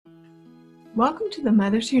Welcome to the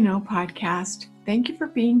Mothers Who Know podcast. Thank you for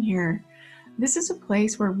being here. This is a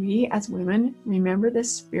place where we as women remember the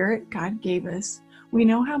spirit God gave us. We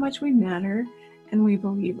know how much we matter, and we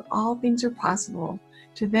believe all things are possible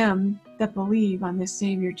to them that believe on the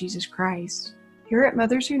Savior Jesus Christ. Here at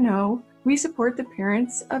Mothers Who Know, we support the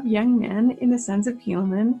parents of young men in the Sons of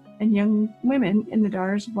Helaman and young women in the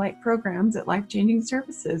Daughters of Light programs at Life Changing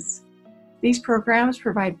Services. These programs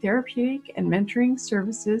provide therapeutic and mentoring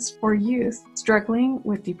services for youth struggling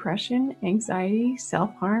with depression, anxiety,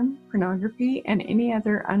 self-harm, pornography, and any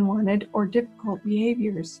other unwanted or difficult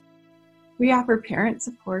behaviors. We offer parent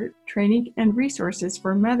support, training, and resources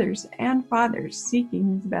for mothers and fathers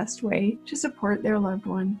seeking the best way to support their loved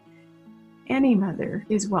one. Any mother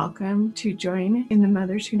is welcome to join in the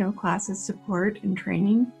Mothers Who Know classes support and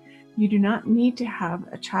training. You do not need to have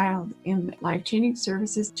a child in Life Changing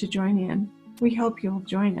Services to join in. We hope you'll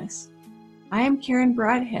join us. I am Karen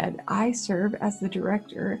Broadhead. I serve as the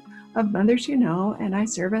director of Mothers Who Know, and I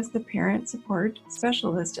serve as the parent support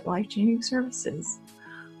specialist at Life Changing Services.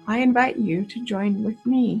 I invite you to join with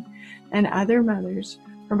me and other mothers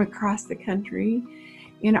from across the country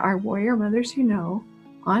in our Warrior Mothers Who Know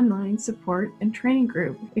online support and training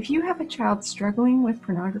group. If you have a child struggling with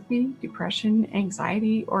pornography, depression,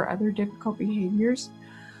 anxiety, or other difficult behaviors,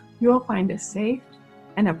 you will find a safe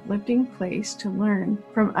and uplifting place to learn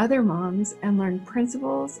from other moms and learn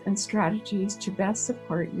principles and strategies to best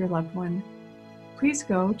support your loved one. Please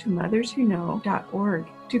go to motherswhoknow.org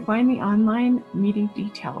to find the online meeting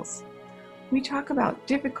details. We talk about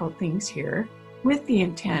difficult things here with the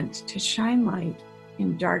intent to shine light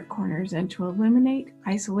in dark corners and to eliminate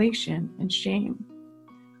isolation and shame.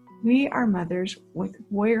 We are mothers with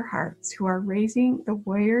warrior hearts who are raising the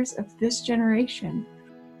warriors of this generation.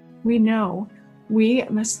 We know we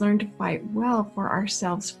must learn to fight well for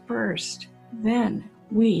ourselves first. Then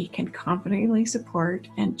we can confidently support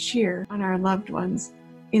and cheer on our loved ones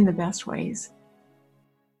in the best ways.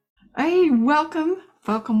 Hey, welcome.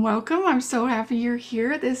 I'm so happy you're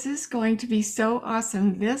here. This is going to be so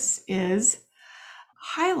awesome. This is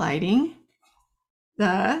highlighting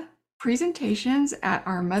the presentations at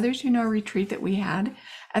our Mothers Who Know retreat that we had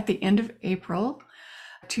at the end of April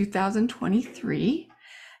 2023.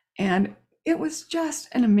 And it was just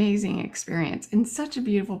an amazing experience in such a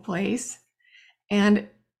beautiful place. And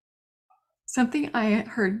something I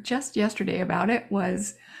heard just yesterday about it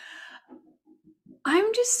was,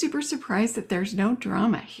 I'm just super surprised that there's no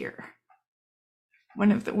drama here.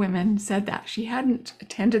 One of the women said that. She hadn't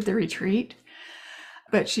attended the retreat,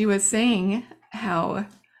 but she was saying how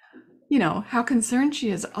concerned she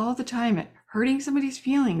is all the time at hurting somebody's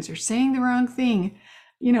feelings or saying the wrong thing,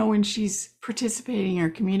 when she's participating or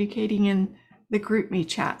communicating in the group me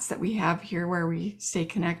chats that we have here where we stay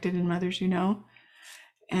connected in Mothers Who Know.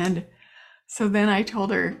 And so then I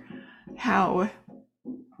told her how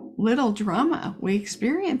little drama we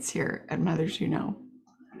experience here at Mothers Who Know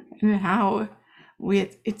and how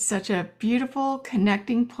it's such a beautiful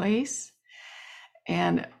connecting place.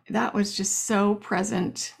 And that was just so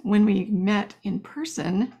present when we met in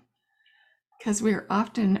person, because we're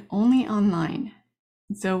often only online.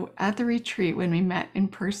 So at the retreat, when we met in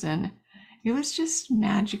person, it was just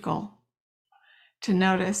magical to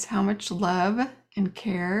notice how much love and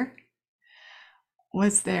care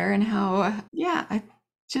was there, and how,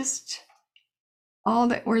 all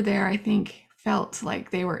that were there, I think, felt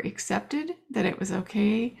like they were accepted, that it was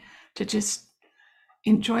okay to just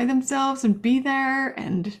enjoy themselves and be there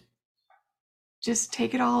and just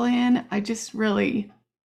take it all in. I just really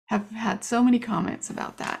have had so many comments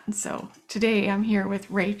about that. And so today I'm here with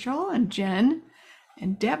Rachel and Jen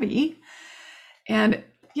and Debbie. And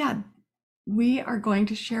we are going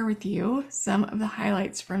to share with you some of the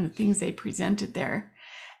highlights from the things they presented there.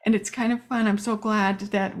 And it's kind of fun. I'm so glad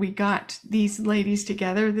that we got these ladies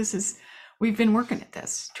together. We've been working at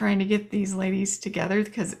this, trying to get these ladies together,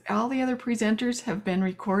 because all the other presenters have been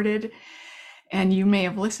recorded and you may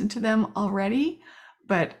have listened to them already,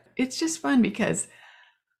 but it's just fun because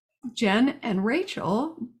Jen and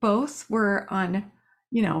Rachel both were on,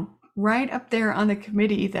 right up there on the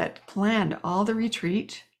committee that planned all the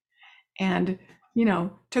retreat and,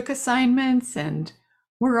 took assignments and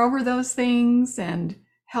were over those things and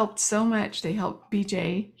helped so much. They helped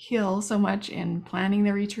BJ Hill so much in planning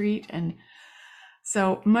the retreat. And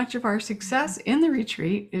so much of our success in the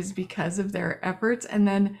retreat is because of their efforts. And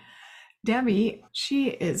then Debbie, she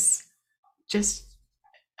is just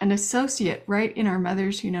an associate right in our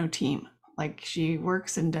Mothers Who Know team. Like, she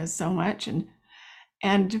works and does so much,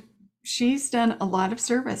 and she's done a lot of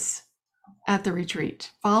service at the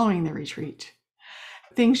retreat, following the retreat.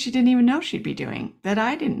 things she didn't even know she'd be doing, that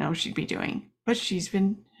I didn't know she'd be doing. But she's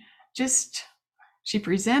been she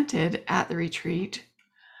presented at the retreat,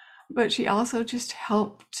 but she also just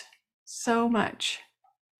helped so much.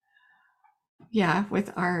 Yeah,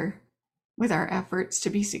 with our efforts to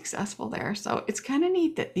be successful there. So it's kind of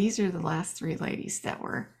neat that these are the last three ladies that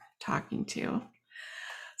we're talking to.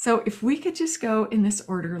 So if we could just go in this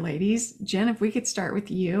order, ladies. Jen, if we could start with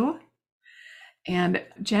you. And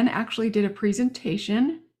Jen actually did a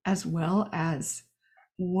presentation as well as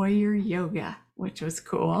warrior yoga, which was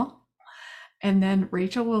cool. And then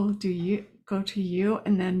Rachel will go to you,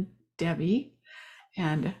 and then Debbie.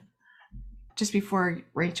 And just before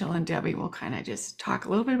Rachel and Debbie, we'll kind of just talk a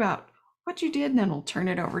little bit about what you did, and then we'll turn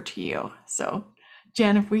it over to you. So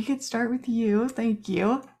Jen, if we could start with you. Thank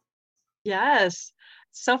you. Yes.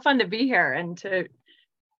 So fun to be here and to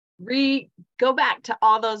go back to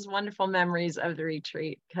all those wonderful memories of the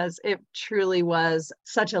retreat, because it truly was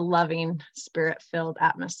such a loving, spirit-filled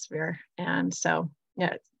atmosphere. And so,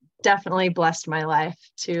 yeah, it definitely blessed my life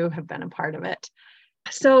to have been a part of it.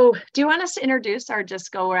 So do you want us to introduce or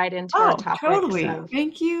just go right into our topics? Totally.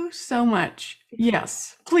 Thank you so much.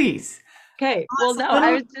 Yes, please. Okay. Well, no,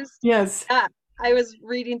 I was just, yes. I was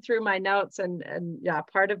reading through my notes and yeah,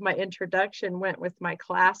 part of my introduction went with my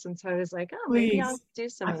class. And so I was like, oh, maybe I'll do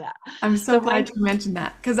some of that. I'm so glad you mentioned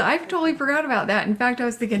that, because I totally forgot about that. In fact, I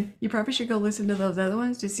was thinking you probably should go listen to those other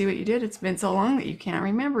ones to see what you did. It's been so long that you can't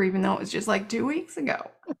remember, even though it was just like 2 weeks ago.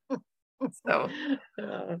 So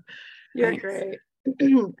you're great.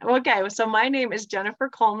 Okay, so my name is Jennifer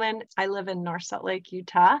Coleman. I live in North Salt Lake,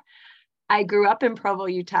 Utah. I grew up in Provo,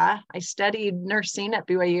 Utah. I studied nursing at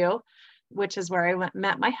BYU, which is where I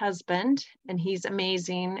met my husband, and he's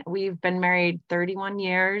amazing. We've been married 31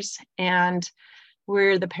 years, and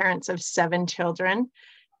we're the parents of 7 children.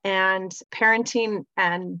 And parenting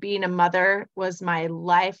and being a mother was my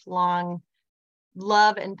lifelong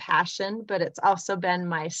love and passion, but it's also been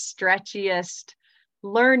my stretchiest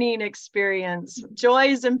learning experience,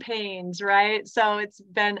 joys and pains, right? So it's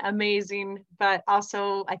been amazing, but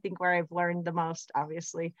also I think where I've learned the most,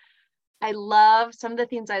 obviously. I love, some of the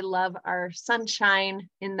things I love are sunshine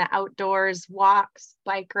in the outdoors, walks,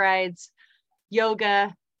 bike rides,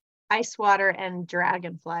 yoga, ice water, and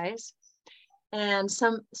dragonflies. And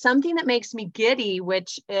something that makes me giddy,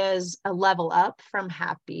 which is a level up from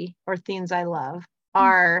happy, or things I love,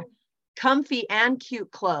 are comfy and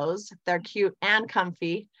cute clothes. They're cute and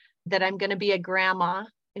comfy. That I'm going to be a grandma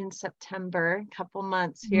in September, a couple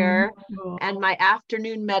months here, and my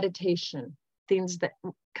afternoon meditation.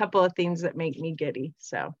 Couple of things that make me giddy.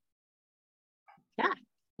 So yeah,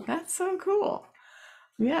 that's so cool.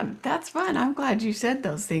 Yeah, that's fun. I'm glad you said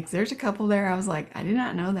those things. There's a couple there I was like, I did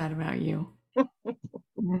not know that about you.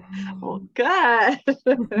 Well, good.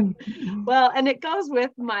 Well, and it goes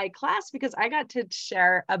with my class because I got to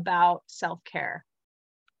share about self-care,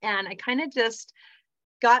 and I kind of just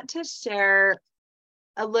got to share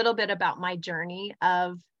a little bit about my journey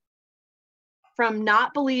of from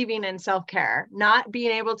not believing in self-care, not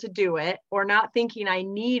being able to do it, or not thinking I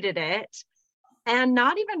needed it, and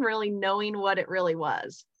not even really knowing what it really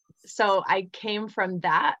was. So I came from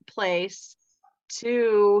that place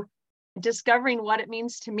to discovering what it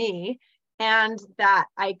means to me, and that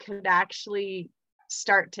I could actually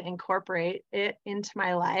start to incorporate it into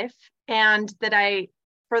my life, and that I,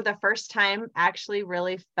 for the first time, actually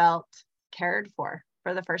really felt cared for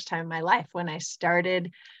the first time in my life when I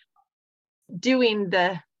started doing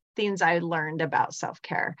the things I learned about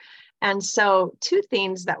self-care. And so 2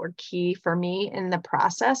 things that were key for me in the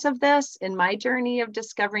process of this, in my journey of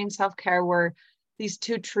discovering self-care, were these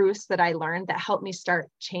 2 truths that I learned that helped me start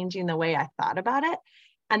changing the way I thought about it.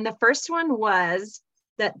 And the first one was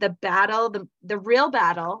that the real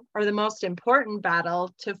battle, or the most important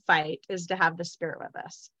battle to fight, is to have the Spirit with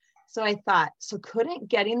us. So I thought, so couldn't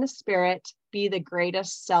getting the Spirit be the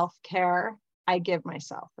greatest self-care I give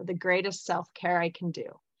myself, or the greatest self-care I can do?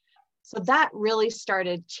 So that really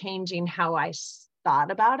started changing how I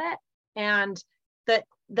thought about it. And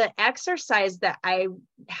the exercise that I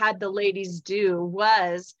had the ladies do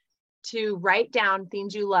was to write down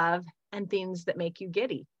things you love and things that make you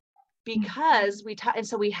giddy, because and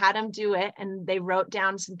so we had them do it, and they wrote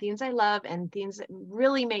down some things I love and things that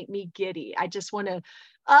really make me giddy. I just want to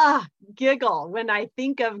giggle when I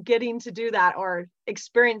think of getting to do that or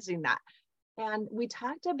experiencing that. And we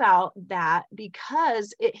talked about that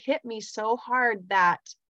because it hit me so hard that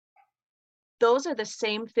those are the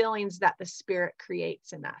same feelings that the Spirit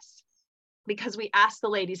creates in us. Because we asked the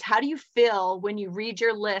ladies, how do you feel when you read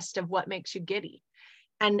your list of what makes you giddy?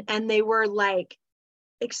 And they were like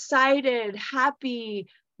excited, happy,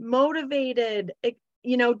 motivated,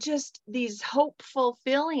 just these hopeful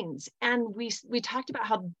feelings. And we talked about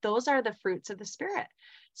how those are the fruits of the Spirit.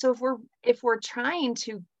 So if we're trying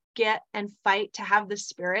to get and fight to have the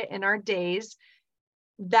Spirit in our days,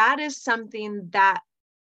 that is something that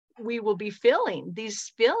we will be feeling,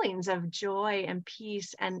 these feelings of joy and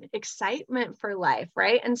peace and excitement for life,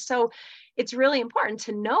 right? And so it's really important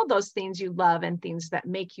to know those things you love and things that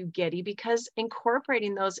make you giddy, because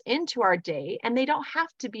incorporating those into our day, and they don't have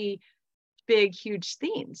to be big, huge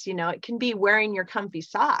themes. It can be wearing your comfy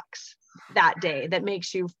socks that day that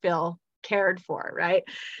makes you feel cared for, right?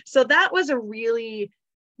 So that was a really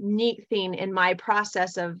neat thing in my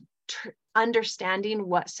process of understanding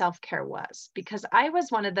what self-care was, because I was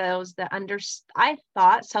one of those that I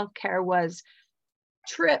thought self-care was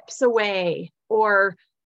trips away or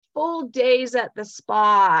full days at the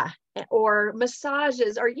spa or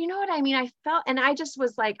massages, or you know what I mean? I felt, and I just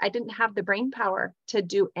was like, I didn't have the brain power to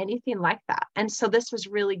do anything like that. And so this was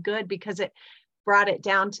really good because it brought it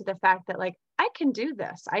down to the fact that like, I can do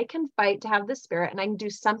this. I can fight to have the Spirit, and I can do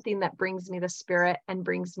something that brings me the Spirit and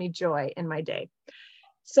brings me joy in my day.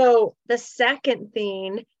 So the second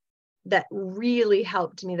thing that really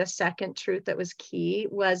helped me, the second truth that was key,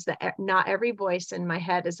 was that not every voice in my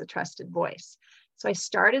head is a trusted voice. So I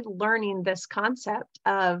started learning this concept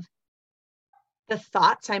of the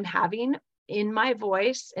thoughts I'm having in my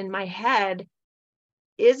voice, in my head,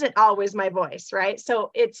 isn't always my voice, right?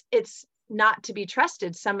 So it's not to be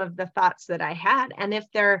trusted, some of the thoughts that I had. And if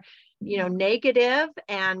they're, negative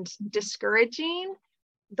and discouraging,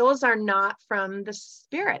 those are not from the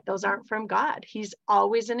Spirit. Those aren't from God. He's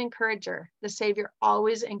always an encourager. The Savior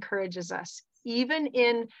always encourages us, even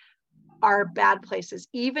in our bad places,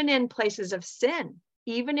 even in places of sin,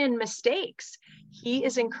 even in mistakes. He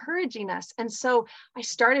is encouraging us. And so I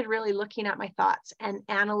started really looking at my thoughts and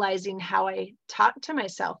analyzing how I talked to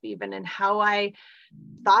myself, even, and how I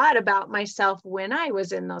thought about myself when I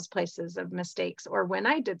was in those places of mistakes or when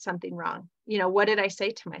I did something wrong. What did I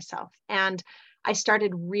say to myself? And I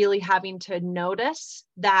started really having to notice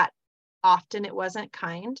that often it wasn't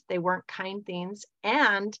kind. They weren't kind things.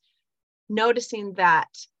 And noticing that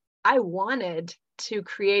I wanted to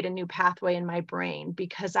create a new pathway in my brain,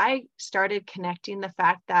 because I started connecting the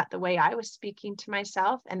fact that the way I was speaking to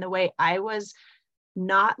myself and the way I was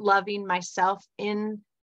not loving myself in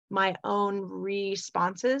my own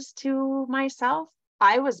responses to myself,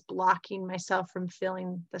 I was blocking myself from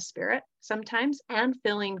feeling the Spirit sometimes and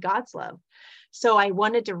feeling God's love. So I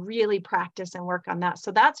wanted to really practice and work on that.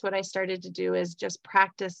 So that's what I started to do, is just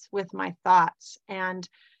practice with my thoughts and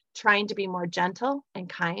trying to be more gentle and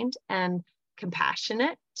kind and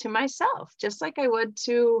compassionate to myself, just like I would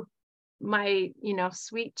to my,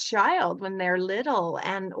 sweet child when they're little,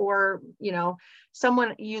 and, or,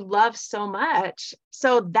 someone you love so much.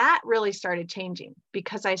 So that really started changing,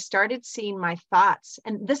 because I started seeing my thoughts,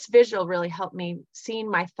 and this visual really helped me,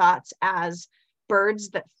 seeing my thoughts as birds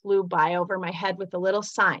that flew by over my head with a little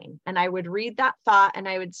sign. And I would read that thought and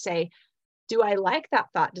I would say, do I like that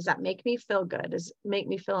thought? Does that make me feel good? Does it make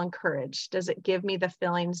me feel encouraged? Does it give me the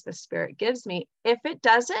feelings the Spirit gives me? If it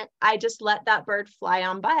doesn't, I just let that bird fly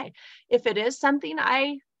on by. If it is something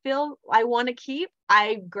I feel I want to keep,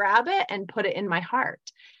 I grab it and put it in my heart.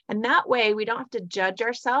 And that way we don't have to judge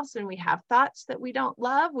ourselves when we have thoughts that we don't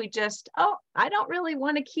love. We just, I don't really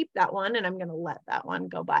want to keep that one, and I'm going to let that one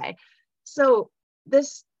go by. So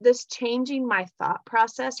this changing my thought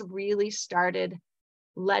process really started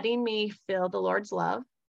letting me feel the Lord's love.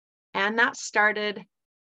 And that started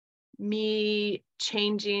me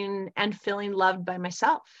changing and feeling loved by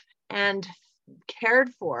myself and cared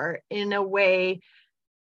for in a way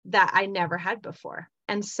that I never had before.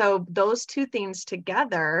 And so those two things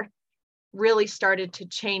together really started to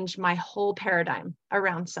change my whole paradigm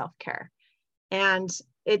around self-care. And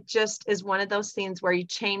it just is one of those things where you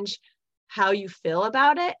change how you feel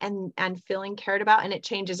about it and feeling cared about, and it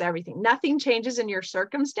changes everything. Nothing changes in your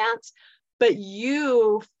circumstance, but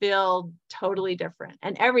you feel totally different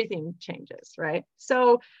and everything changes, right?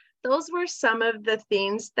 So those were some of the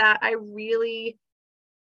things that I really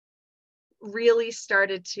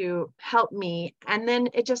started to help me. And then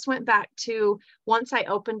it just went back to, once I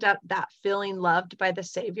opened up that feeling loved by the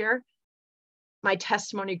Savior, my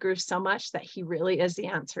testimony grew so much that he really is the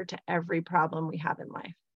answer to every problem we have in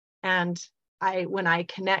life. And when I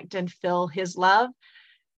connect and feel his love,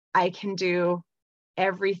 I can do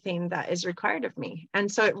everything that is required of me.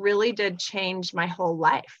 And so it really did change my whole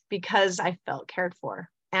life, because I felt cared for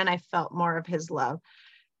and I felt more of his love.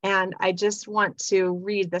 And I just want to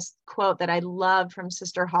read this quote that I love from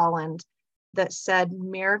Sister Holland that said,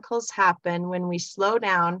 "Miracles happen when we slow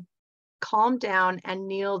down, calm down, and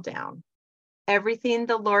kneel down. everything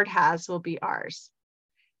the Lord has will be ours.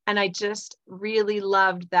 And I just really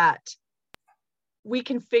loved that we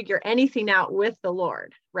can figure anything out with the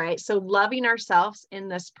Lord, right? So loving ourselves in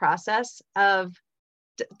this process of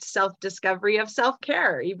self-discovery, of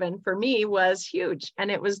self-care, even for me, was huge. And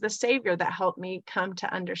it was the Savior that helped me come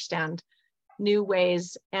to understand new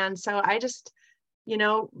ways. And so I just,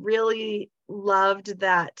 really loved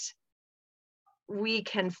that we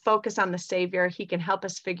can focus on the Savior. He can help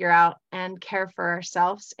us figure out and care for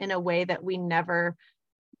ourselves in a way that we never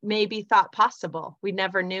maybe thought possible. We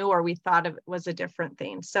never knew, or we thought it was a different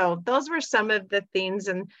thing. So those were some of the things.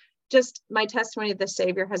 And just my testimony of the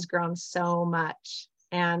Savior has grown so much.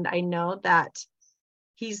 And I know that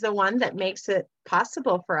he's the one that makes it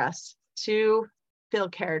possible for us to feel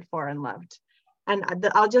cared for and loved. And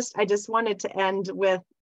I just wanted to end with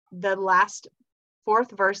the last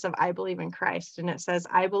 4th verse of I Believe in Christ. And it says,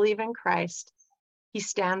 I believe in Christ. He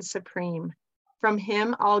stands supreme. From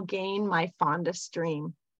him I'll gain my fondest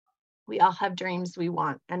dream. We all have dreams we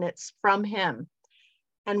want, and it's from him.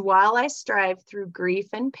 And while I strive through grief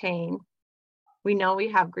and pain, we know we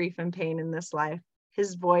have grief and pain in this life.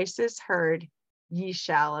 His voice is heard, ye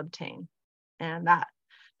shall obtain. And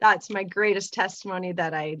that's my greatest testimony,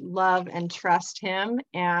 that I love and trust him,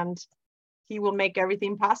 and he will make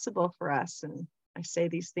everything possible for us. And I say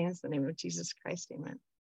these things in the name of Jesus Christ. Amen.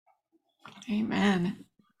 Amen.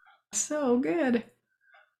 So good.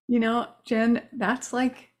 Jen, that's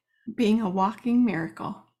like being a walking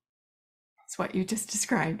miracle. It's what you just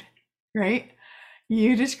described, right?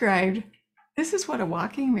 You described, this is what a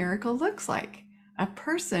walking miracle looks like. A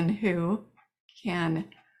person who can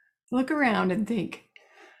look around and think,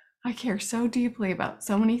 I care so deeply about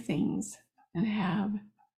so many things, and have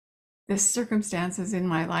this circumstances in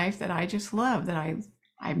my life that I just love, that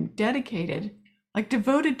I'm dedicated, like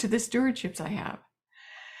devoted to the stewardships I have.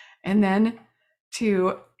 And then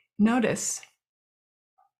to notice,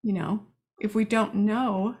 if we don't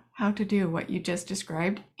know how to do what you just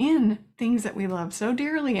described in things that we love so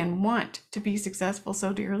dearly and want to be successful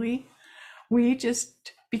so dearly, we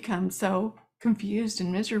just become so confused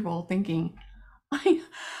and miserable, thinking, I'm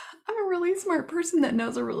a really smart person that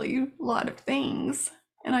knows a really lot of things,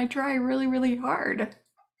 and I try really, really hard,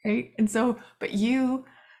 right? And so, but you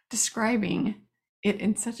describing it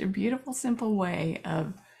in such a beautiful, simple way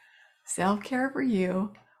of self-care for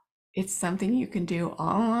you, it's something you can do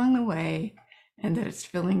all along the way, and that it's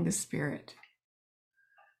filling the Spirit.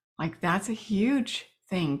 Like, that's a huge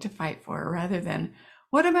thing to fight for, rather than,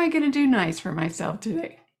 what am I going to do nice for myself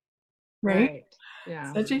today? Right?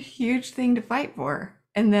 Yeah. Such a huge thing to fight for.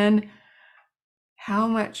 And then how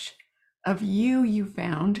much of you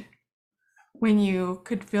found when you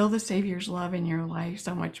could feel the Savior's love in your life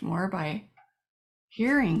so much more by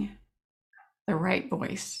hearing the right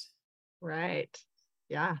voice. Right.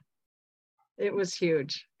 Yeah. It was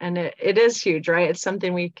huge. And it is huge, right? It's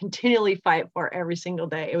something we continually fight for every single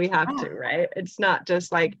day. We have to, right? It's not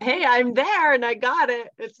just like, hey, I'm there and I got it.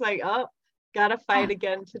 It's like, oh, gotta fight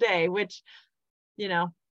again today, which,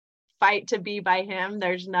 fight to be by him.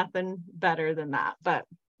 There's nothing better than that. But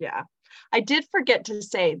yeah, I did forget to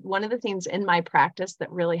say, one of the things in my practice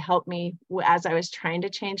that really helped me as I was trying to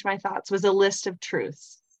change my thoughts was a list of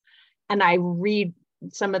truths. And I read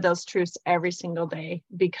some of those truths every single day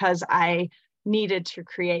because I needed to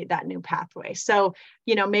create that new pathway. So,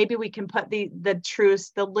 maybe we can put the truths,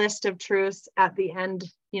 the list of truths at the end,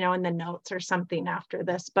 in the notes or something after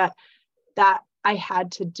this, but that I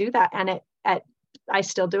had to do that. And I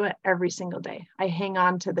still do it every single day. I hang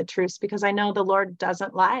on to the truths because I know the Lord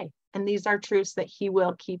doesn't lie. And these are truths that he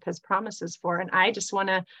will keep his promises for. And I just want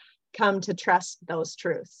to come to trust those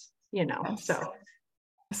truths, Yes.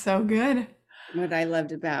 So good. What I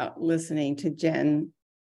loved about listening to Jen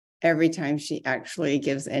every time she actually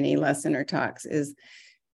gives any lesson or talks is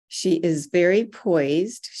she is very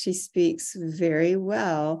poised. She speaks very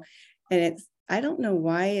well. And I don't know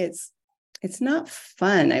why it's not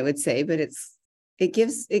fun, I would say, but it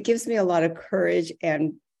gives me a lot of courage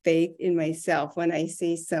and faith in myself when I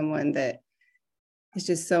see someone that is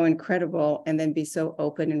just so incredible and then be so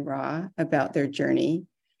open and raw about their journey.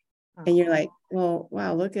 And you're like, well,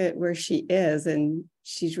 wow, look at where she is. And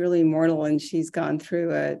she's really mortal, and she's gone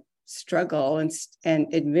through a struggle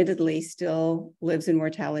and admittedly still lives in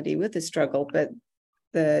mortality with the struggle. But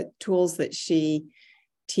the tools that she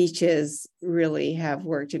teaches really have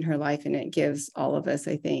worked in her life. And it gives all of us,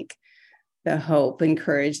 I think, the hope and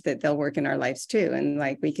courage that they'll work in our lives too. And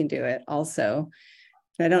like, we can do it also.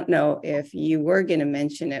 I don't know if you were going to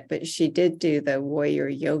mention it, but she did do the warrior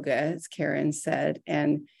yoga, as Karen said.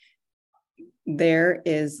 And there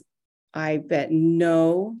is, I bet,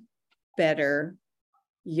 no better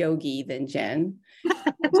yogi than Jen.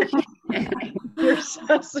 You're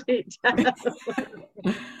so sweet.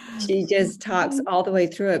 She just talks all the way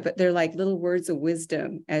through it, but they're like little words of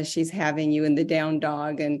wisdom as she's having you in the down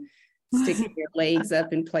dog and sticking your legs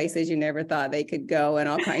up in places you never thought they could go and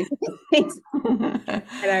all kinds of things. And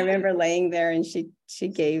I remember laying there and she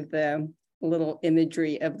gave the little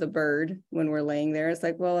imagery of the bird when we're laying there. It's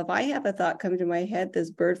like, well, if I have a thought come to my head, this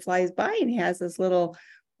bird flies by and he has this little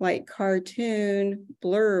like cartoon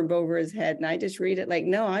blurb over his head. And I just read it like,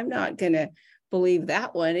 no, I'm not going to believe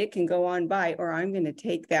that one. It can go on by, or I'm going to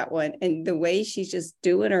take that one. And the way she's just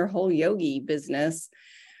doing her whole yogi business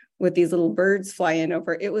with these little birds flying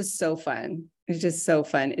over, it was so fun. It was just so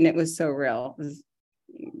fun. And it was so real. It was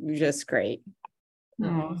just great.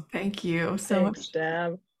 Oh, thank you so much,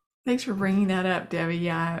 Deb. Thanks for bringing that up, Debbie.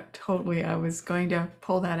 Yeah, totally. I was going to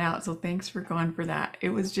pull that out. So thanks for going for that. It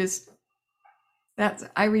was just,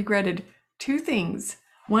 I regretted two things.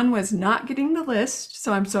 One was not getting the list.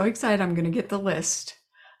 So I'm so excited. I'm going to get the list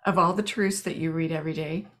of all the truths that you read every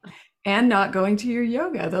day, and not going to your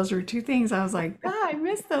yoga. Those were two things. I was like, I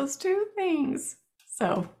missed those two things.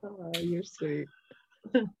 So, you're sweet.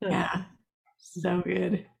 Yeah, so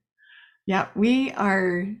good. Yeah, we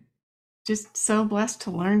are just so blessed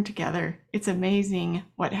to learn together. It's amazing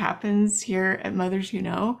what happens here at Mothers You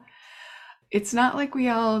Know. It's not like we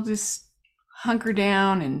all just hunker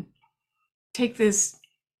down and take this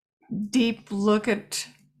deep look at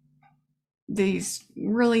these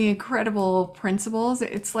really incredible principles.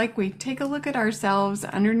 It's like we take a look at ourselves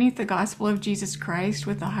underneath the gospel of Jesus Christ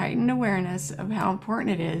with a heightened awareness of how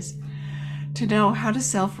important it is to know how to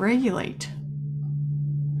self-regulate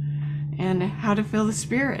and how to fill the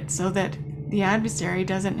Spirit so that the adversary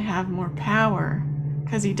doesn't have more power,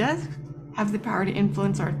 because he does have the power to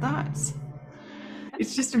influence our thoughts.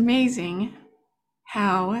 It's just amazing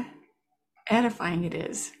how edifying it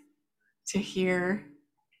is to hear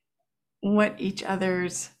what each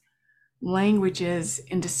other's language is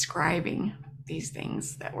in describing these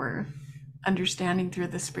things that we're understanding through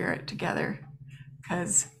the Spirit together.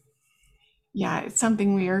 Because, yeah, it's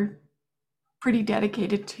something we are pretty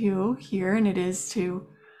dedicated to here, and it is to,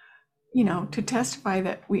 to testify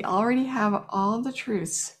that we already have all the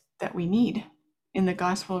truths that we need in the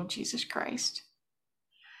gospel of Jesus Christ.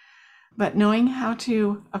 But knowing how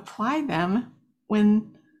to apply them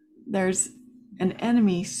when there's an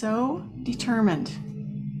enemy so determined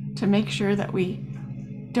to make sure that we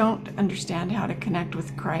don't understand how to connect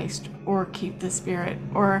with Christ or keep the Spirit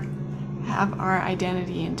or have our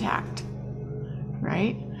identity intact,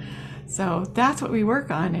 right? So that's what we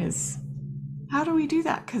work on, is how do we do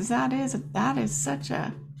that? Because that is such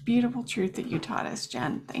a beautiful truth that you taught us,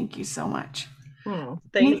 Jen. Thank you so much.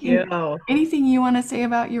 Thank you. Anything you want to say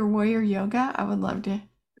about your warrior yoga? I would love to.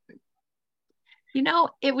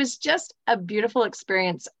 It was just a beautiful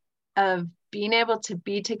experience of being able to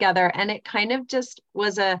be together. And it kind of just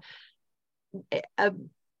was a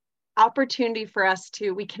opportunity for us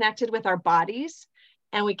we connected with our bodies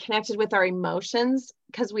and we connected with our emotions,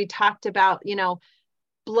 because we talked about,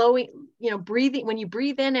 blowing, breathing. When you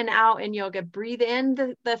breathe in and out in yoga, breathe in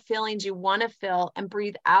the feelings you want to feel and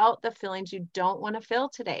breathe out the feelings you don't want to feel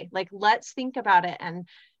today. Like, let's think about it and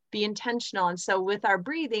be intentional. And so with our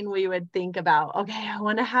breathing, we would think about, okay, I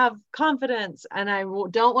want to have confidence and I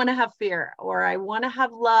don't want to have fear, or I want to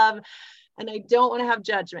have love and I don't want to have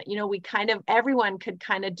judgment. Everyone could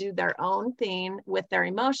kind of do their own thing with their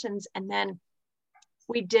emotions. And then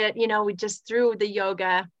we did, we just, through the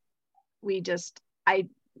yoga, I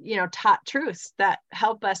taught truths that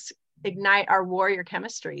help us ignite our warrior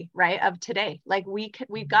chemistry, right, of today. Like, we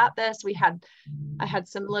got this. I had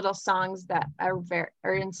some little songs that are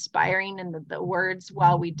inspiring in the words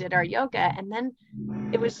while we did our yoga. And then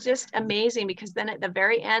it was just amazing, because then at the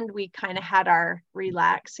very end, we kind of had our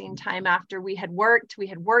relaxing time after we had worked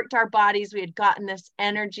our bodies, we had gotten this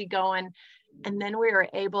energy going. And then we were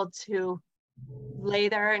able to lay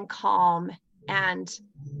there and calm, and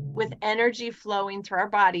with energy flowing through our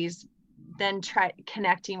bodies, then try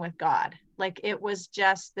connecting with God. Like, it was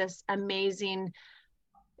just this amazing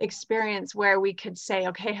experience where we could say,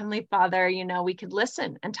 okay, Heavenly Father, we could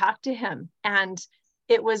listen and talk to him. And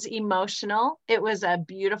it was emotional. It was a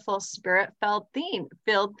beautiful Spirit-filled theme.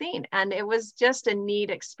 And it was just a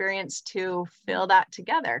neat experience to feel that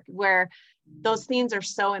together, where those things are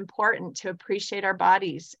so important, to appreciate our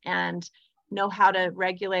bodies and know how to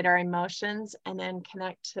regulate our emotions and then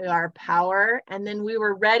connect to our power. And then we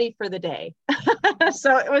were ready for the day.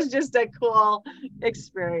 So it was just a cool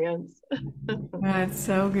experience. That's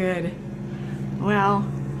so good. Well,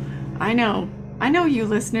 I know you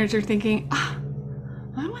listeners are thinking,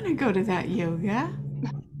 I want to go to that yoga.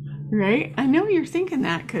 Right? I know you're thinking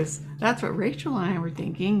that because that's what Rachel and I were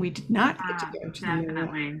thinking. We did not get to go to the yoga.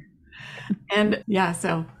 Definitely. And yeah,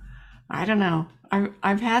 so I don't know.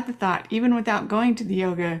 I've had the thought, even without going to the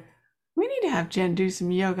yoga, we need to have Jen do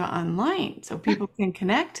some yoga online so people can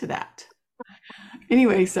connect to that.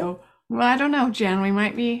 Anyway, so well, I don't know, Jen.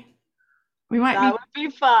 That would be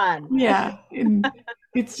fun. Yeah. And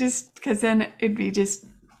it's just because then it'd be just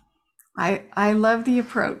I love the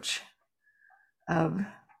approach of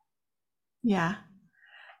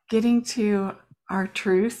getting to our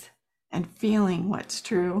truth and feeling what's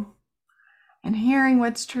true and hearing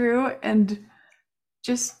what's true and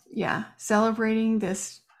just celebrating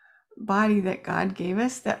this body that God gave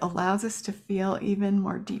us that allows us to feel even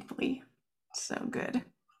more deeply. So good.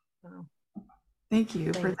 Thank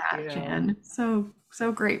you for that, Jen. So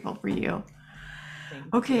grateful for you.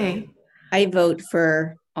 Okay. I vote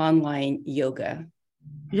for online yoga.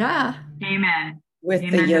 Yeah. Amen. With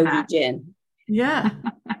Amen the Yogi Jen. Yeah.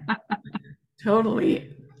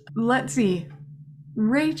 Totally. Let's see.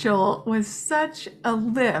 Rachel was such a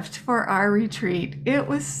lift for our retreat. It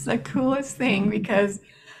was the coolest thing because,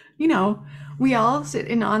 we all sit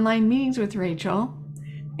in online meetings with Rachel.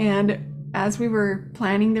 And as we were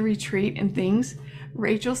planning the retreat and things,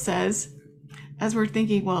 Rachel says, as we're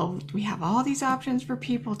thinking, well, we have all these options for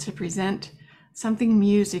people to present something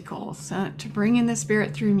musical, so to bring in the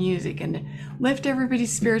spirit through music and lift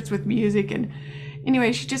everybody's spirits with music. And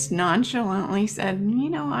anyway, she just nonchalantly said,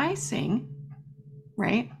 I sing,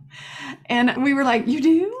 right? And we were like, you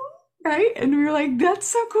do? Right? And we were like, that's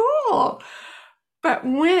so cool. But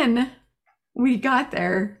when we got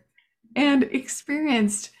there and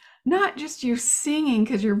experienced not just you singing,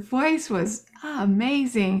 because your voice was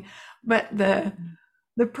amazing, but the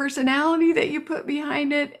personality that you put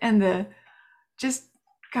behind it and the just,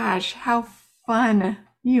 gosh, how fun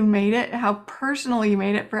you made it, how personal you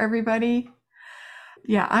made it for everybody.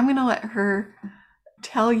 Yeah, I'm going to let her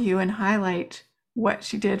tell you and highlight what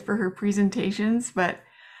she did for her presentations, but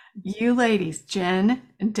you ladies, Jen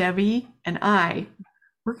and Debbie and I,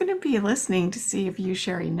 we're going to be listening to see if you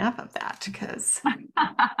share enough of that because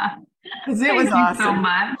it was awesome. Thank you so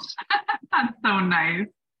much. That's so nice.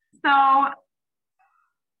 So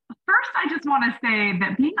first, I just want to say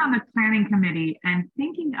that being on the planning committee and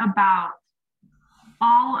thinking about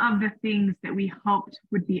all of the things that we hoped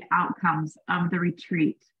would be outcomes of the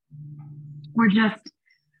retreat, we're just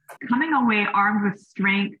coming away armed with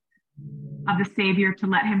strength of the Savior to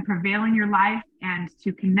let him prevail in your life and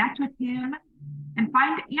to connect with him and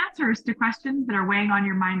find answers to questions that are weighing on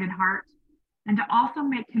your mind and heart, and to also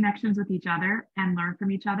make connections with each other and learn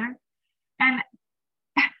from each other. And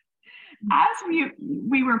as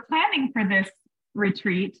we were planning for this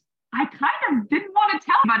retreat, I kind of didn't want to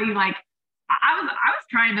tell anybody, like I was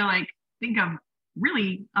trying to like think of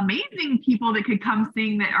really amazing people that could come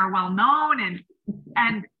sing that are well known,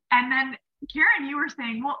 and then Karen, you were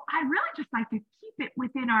saying, well, I really just like to keep it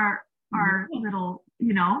within our little,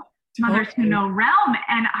 Mothers Who Know realm.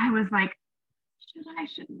 And I was like, shouldn't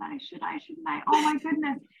I? Oh my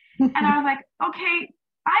goodness. And I was like, okay,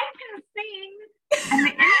 I can sing. And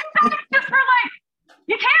the just were like,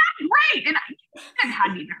 you can? Great. And they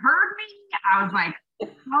hadn't even heard me. I was like,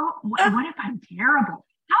 what if I'm terrible?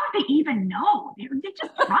 How would they even know? They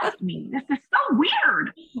just trust me. This is so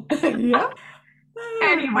weird. Yeah.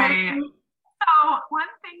 Anyway, so one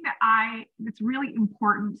thing that's really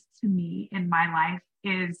important to me in my life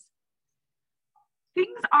is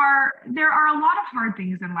there are a lot of hard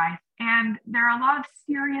things in life, and there are a lot of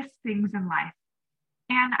serious things in life.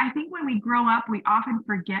 And I think when we grow up, we often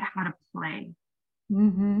forget how to play.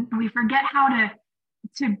 Mm-hmm. We forget how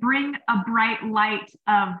to bring a bright light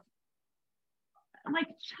of like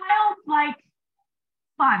childlike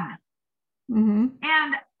fun. Mm-hmm.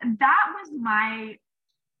 And that was my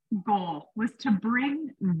goal, was to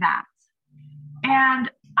bring that. And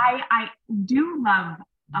I do love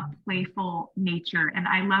a playful nature, and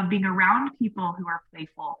I love being around people who are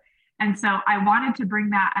playful. And so I wanted to bring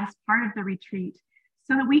that as part of the retreat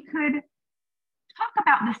so that we could talk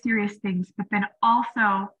about the serious things, but then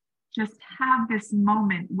also just have this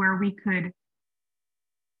moment where we could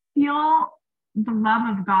feel the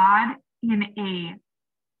love of God in a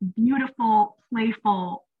beautiful,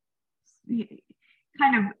 playful,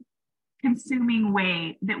 kind of consuming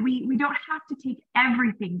way, that we don't have to take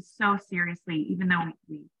everything so seriously, even though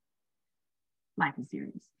life is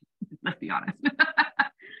serious. Let's be honest.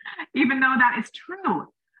 Even though that is true.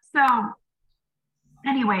 So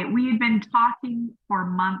anyway, we had been talking for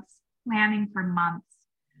months, planning for months,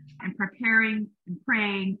 and preparing and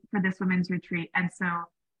praying for this women's retreat. And so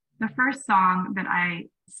the first song that I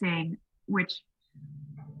sang, which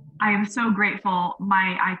I am so grateful,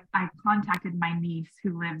 I contacted my niece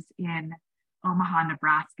who lives in Omaha,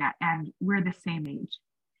 Nebraska, and we're the same age.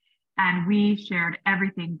 And we shared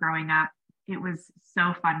everything growing up. It was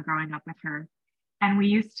so fun growing up with her. And we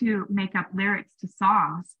used to make up lyrics to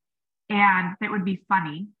songs, and that would be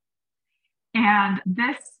funny. And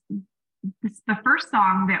this the first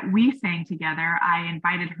song that we sang together, I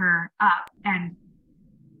invited her up, and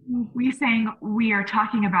we sang "We Are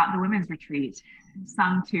Talking About the Women's Retreat,"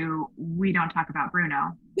 sung to "We Don't Talk About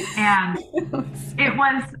Bruno." And it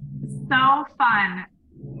was so fun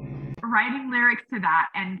writing lyrics to that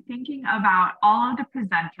and thinking about all of the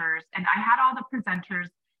presenters. And I had all the presenters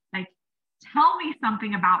like tell me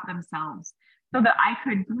something about themselves so that I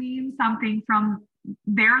could glean something from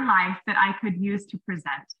their life that I could use to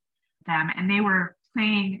present them. And they were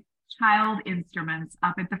playing child instruments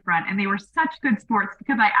up at the front, and they were such good sports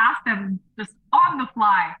because I asked them just on the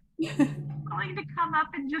fly, willing to come up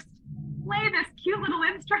and just play this cute little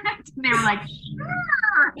instrument, and they were like,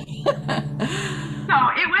 sure. So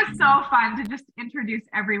it was so fun to just introduce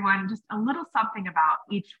everyone, just a little something about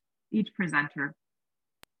each presenter.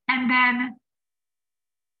 And then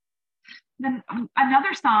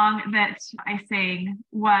another song that I sang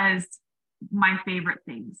was My Favorite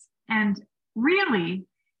Things. And really,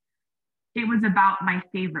 it was about my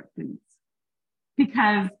favorite foods,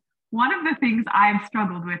 because one of the things I've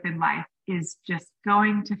struggled with in life is just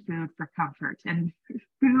going to food for comfort, and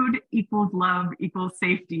food equals love equals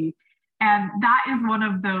safety. And that is one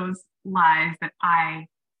of those lies that I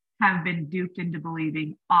have been duped into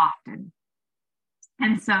believing often.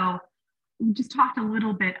 And so we just talked a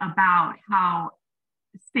little bit about how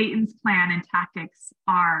Satan's plan and tactics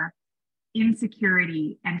are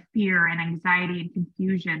insecurity and fear and anxiety and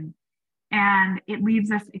confusion. And it leaves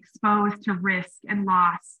us exposed to risk and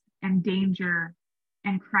loss and danger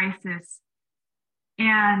and crisis.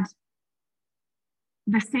 And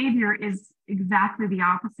the Savior is exactly the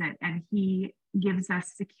opposite. And he gives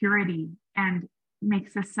us security and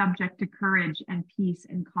makes us subject to courage and peace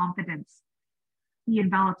and confidence. He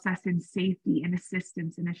envelops us in safety and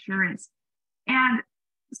assistance and assurance. And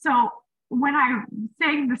so when I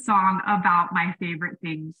sang the song about my favorite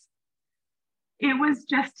things, it was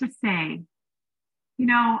just to say, you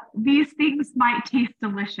know, these things might taste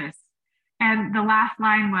delicious. And the last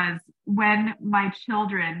line was, when my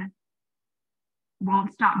children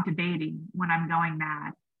won't stop debating when I'm going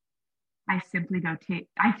mad, I simply go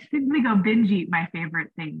binge eat my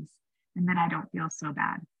favorite things, and then I don't feel so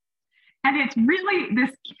bad. And it's really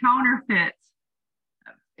this counterfeit.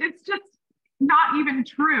 It's just not even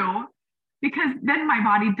true, because then my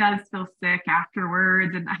body does feel sick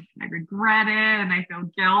afterwards, and I regret it, and I feel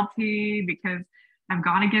guilty because I've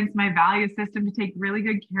gone against my value system to take really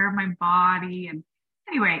good care of my body. And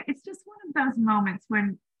anyway, it's just one of those moments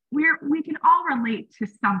when we can all relate to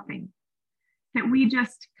something that we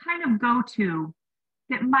just kind of go to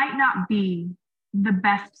that might not be the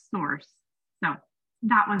best source. So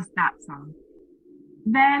that was that song.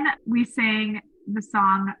 Then we sang the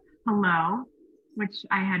song Hello, which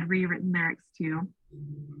I had rewritten lyrics to.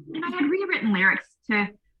 And I had rewritten lyrics to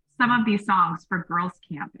some of these songs for girls'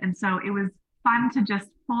 camp. And so it was fun to just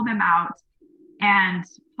pull them out and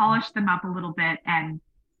polish them up a little bit and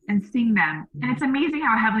sing them. And it's amazing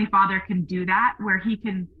how Heavenly Father can do that, where he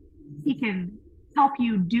can help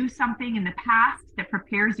you do something in the past that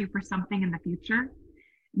prepares you for something in the future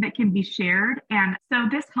that can be shared. And so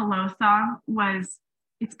this Hello song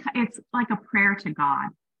it's like a prayer to God.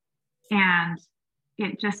 And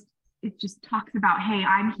it just talks about, hey,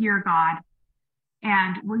 I'm here, God,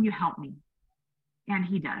 and will you help me? And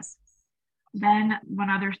he does. Then one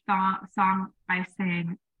other song I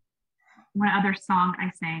sang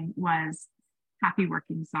was Happy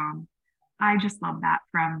Working Song. I just love that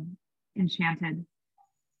from Enchanted,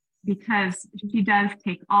 because she does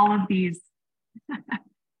take all of these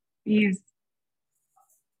these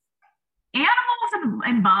animals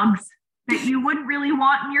and bugs that you wouldn't really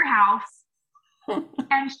want in your house,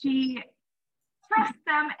 and she trusts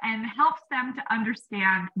them and helps them to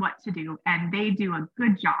understand what to do, and they do a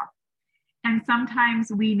good job. And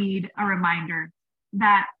sometimes we need a reminder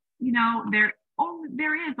that, you know, there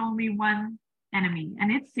is only one enemy,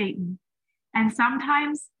 and it's Satan. And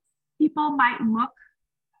sometimes people might look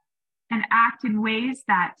and act in ways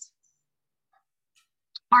that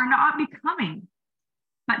are not becoming,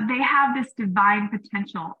 but they have this divine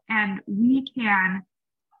potential, and we can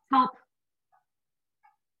help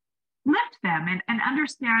lift them and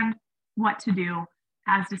understand what to do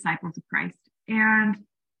as disciples of Christ. And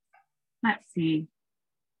let's see.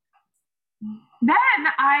 Then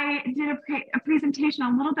I did a presentation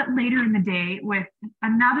a little bit later in the day with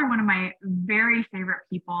another one of my very favorite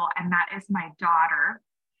people, and that is my daughter.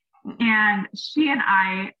 And she and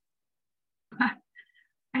I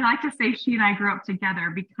like to say she and I grew up together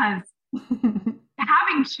because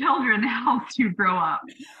having children helps you grow up.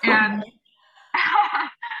 And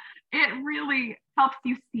it really helps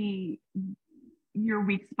you see your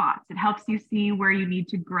weak spots. It helps you see where you need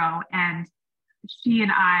to grow. And she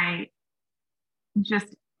and I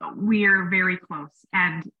we're very close,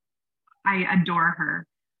 and I adore her.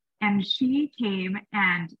 And she came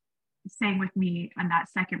and sang with me on that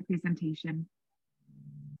second presentation.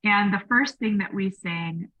 And the first thing that we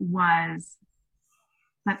sang was,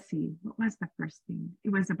 let's see, what was the first thing?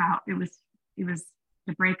 It was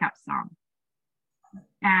the breakup song.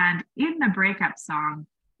 And in the breakup song,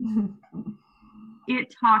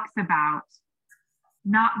 it talks about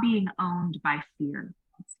not being owned by fear.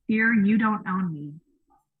 It's fear, you don't own me.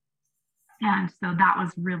 And so that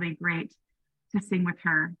was really great to sing with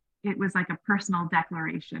her. It was like a personal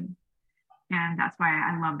declaration. And that's why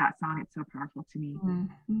I love that song. It's so powerful to me.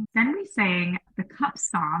 Mm-hmm. Then we sang the Cup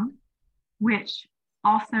song, which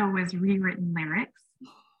also was rewritten lyrics.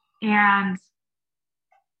 And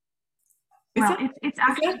it's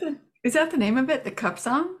actually... Is that the name of it, the Cup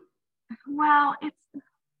song? Well, I don't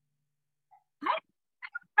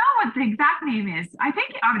know what the exact name is. That's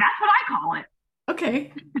what I call it.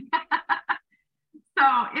 Okay. So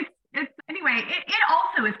it's anyway, it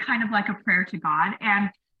also is kind of like a prayer to God. And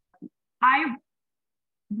I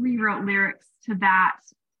rewrote lyrics to that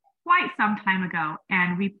quite some time ago,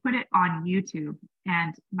 and we put it on YouTube.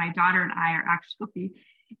 And my daughter and I are actually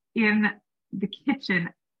in the kitchen,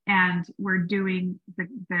 and we're doing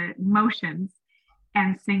the motions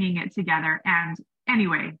and singing it together. And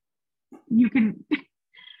anyway, you can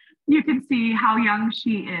see how young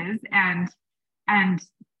she is, and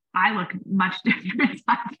I look much different,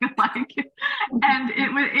 I feel like. And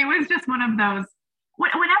it was just one of those,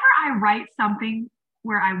 whenever I write something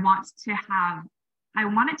where I want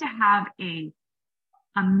it to have a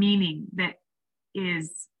meaning that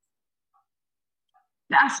is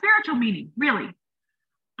a spiritual meaning, really.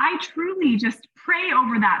 I truly just pray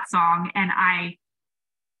over that song, and I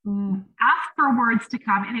ask for words to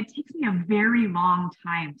come. And it takes me a very long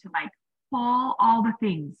time to like pull all the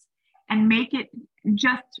things and make it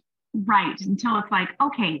just right until it's like,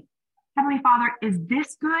 okay, Heavenly Father, is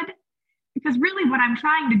this good? Because really what I'm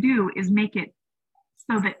trying to do is make it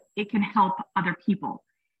so that it can help other people.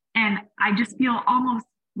 And I just feel almost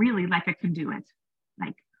really like a conduit.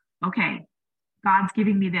 Like, okay, God's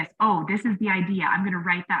giving me this. Oh, this is the idea. I'm going to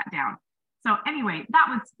write that down. So anyway, that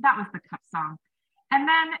was the Cup song. And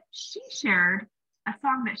then she shared a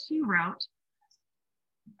song that she wrote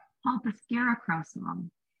called the Scarecrow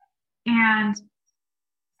song. And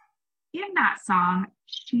in that song,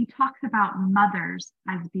 she talks about mothers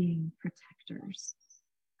as being protectors,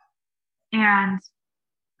 and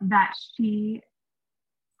that she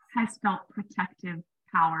has felt protective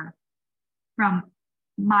power from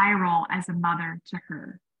my role as a mother to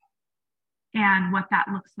her, and what that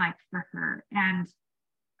looks like for her, and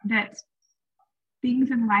that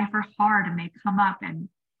things in life are hard and they come up, and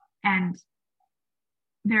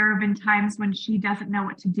there have been times when she doesn't know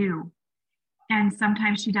what to do. And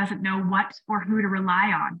sometimes she doesn't know what or who to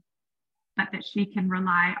rely on, but that she can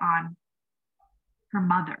rely on her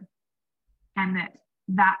mother, and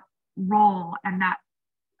that role and that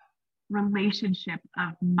relationship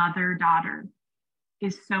of mother-daughter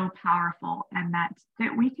is so powerful, and that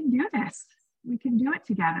we can do this. We can do it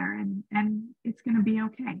together, and it's going to be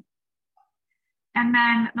okay. And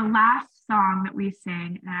then the last song that we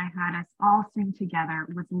sang, and I had us all sing together,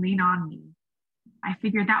 was Lean on Me. I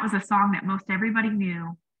figured that was a song that most everybody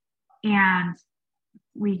knew, and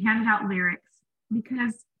we handed out lyrics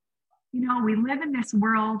because, we live in this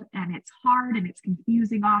world, and it's hard and it's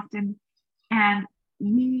confusing often, and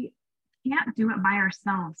we can't do it by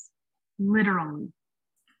ourselves, literally.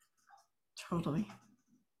 Totally.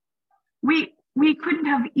 We couldn't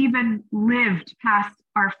have even lived past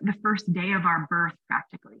the first day of our birth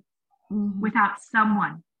practically without some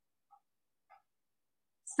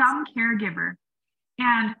caregiver.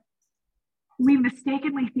 And we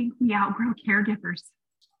mistakenly think we outgrow caregivers,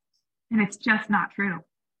 and it's just not true.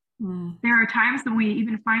 There are times when we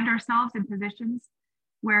even find ourselves in positions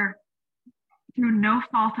where, through no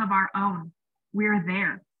fault of our own, we're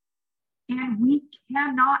there, and we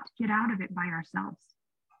cannot get out of it by ourselves.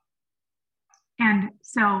 And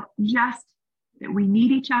so just that we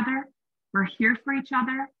need each other, we're here for each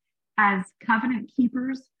other. As covenant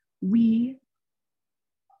keepers, we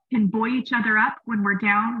can buoy each other up when we're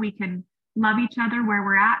down. We can love each other where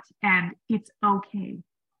we're at, and it's okay.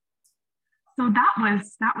 So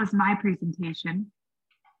that was my presentation.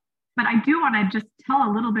 But I do want to just tell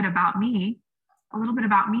a little bit about me. A little bit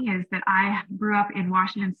about me is that I grew up in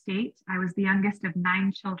Washington State. I was the youngest of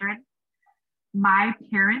 9 children. My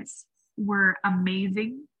parents were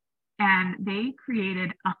amazing, and they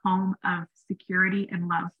created a home of security and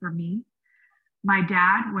love for me. My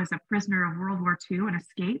dad was a prisoner of World War II and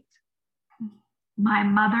escaped. My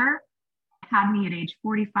mother had me at age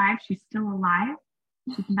 45. She's still alive.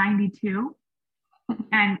 She's 92.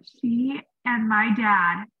 And she and my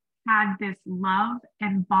dad had this love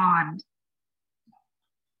and bond.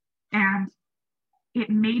 And it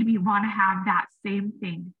made me want to have that same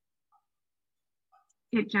thing.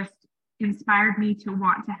 It just inspired me to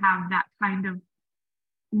want to have that kind of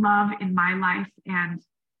love in my life, and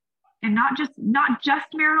not just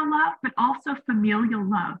marital love, but also familial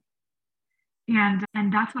love. And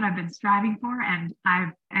that's what I've been striving for, and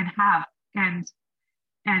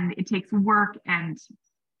it takes work, and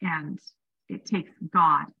it takes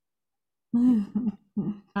God.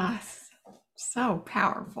 Yes. So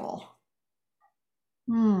powerful.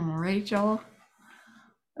 Rachel.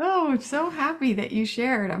 Oh, so happy that you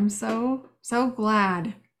shared. I'm so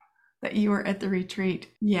glad that you were at the retreat.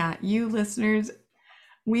 Yeah, you listeners,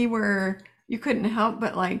 you couldn't help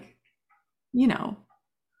but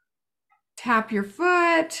tap your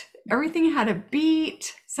foot. Everything had a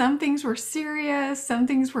beat. Some things were serious, some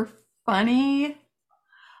things were funny.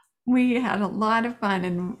 We had a lot of fun,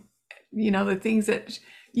 and the things that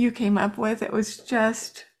you came up with, it was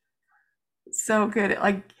just so good.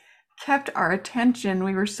 It kept our attention.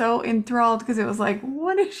 We were so enthralled because it was like,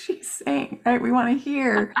 what is she saying? Right? We want to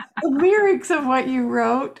hear the lyrics of what you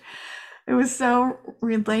wrote. It was so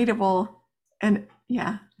relatable. And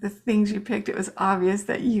yeah, the things you picked, it was obvious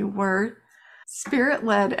that you were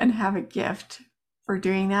spirit-led and have a gift for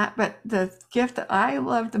doing that. But the gift that I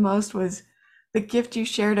loved the most was the gift you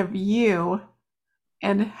shared of you,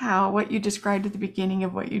 and how what you described at the beginning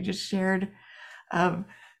of what you just shared, of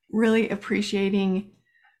really appreciating,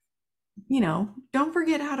 don't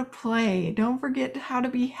forget how to play. Don't forget how to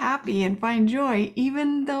be happy and find joy,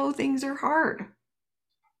 even though things are hard.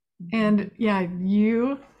 And yeah,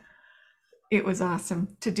 it was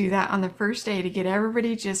awesome to do that on the first day, to get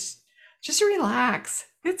everybody just relax.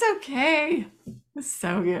 It's okay. It's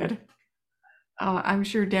so good. I'm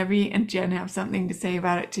sure Debbie and Jen have something to say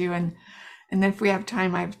about it too. And then if we have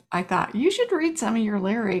time, I thought you should read some of your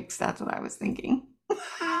lyrics. That's what I was thinking.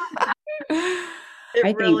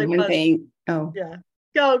 I think one thing. Oh, yeah.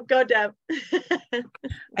 Go, Deb.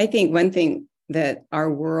 I think one thing that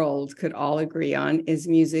our world could all agree on is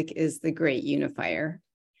music is the great unifier.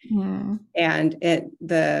 And at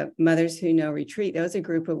the Mothers Who Know retreat, that was a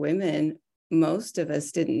group of women. Most of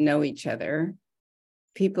us didn't know each other.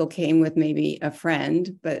 People came with maybe a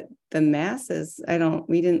friend, but the masses,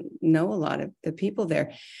 we didn't know a lot of the people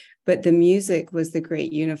there. But the music was the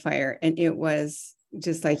great unifier. And it was,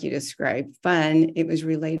 just like you described, fun. It was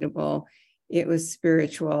relatable. It was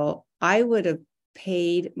spiritual. I would have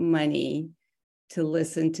paid money to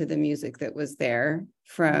listen to the music that was there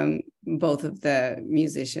from both of the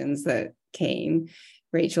musicians that came,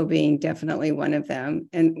 Rachel being definitely one of them.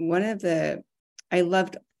 And I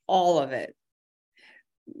loved all of it.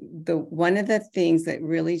 One of the things that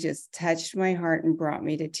really just touched my heart and brought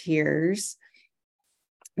me to tears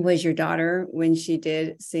was your daughter when she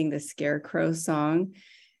did sing the Scarecrow song.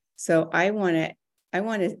 So I want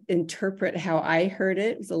to interpret how I heard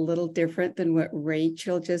it. It was a little different than what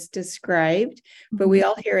Rachel just described, but we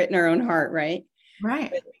all hear it in our own heart, right?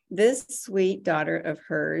 Right. But this sweet daughter of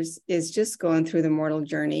hers is just going through the mortal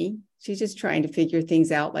journey. She's just trying to figure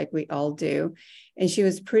things out like we all do. And she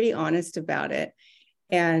was pretty honest about it.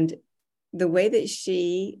 And the way that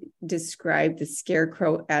she described the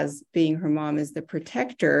Scarecrow as being her mom is the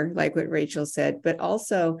protector, like what Rachel said, but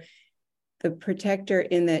also the protector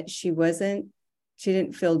in that she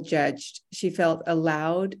didn't feel judged. She felt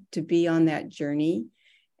allowed to be on that journey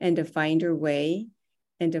and to find her way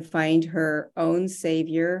and to find her own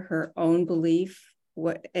savior, her own belief,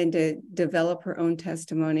 and to develop her own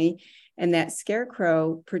testimony. And that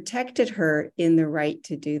Scarecrow protected her in the right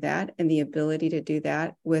to do that and the ability to do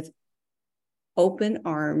that with open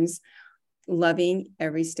arms, loving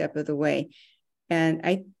every step of the way. And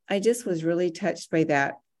I just was really touched by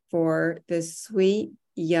that, for this sweet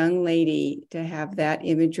young lady to have that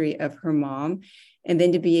imagery of her mom, and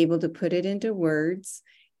then to be able to put it into words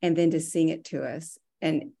and then to sing it to us.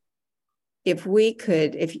 And if we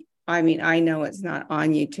could, I know it's not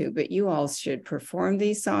on YouTube, but you all should perform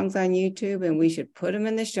these songs on YouTube, and we should put them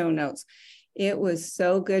in the show notes. It was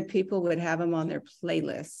so good. People would have them on their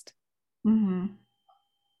playlist. Mm-hmm.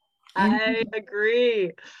 I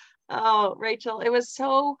agree. Oh, Rachel, it was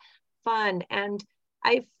so fun. And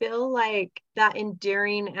I feel like that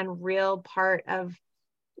endearing and real part of,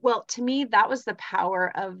 well, to me, that was the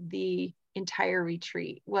power of the entire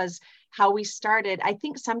retreat, was how we started. I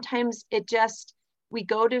think sometimes we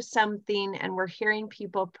go to something and we're hearing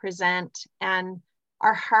people present and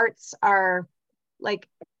our hearts are like,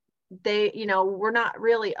 we're not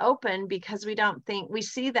really open because we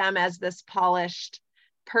see them as this polished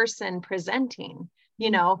person presenting,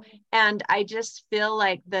 and I just feel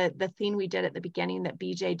like the thing we did at the beginning that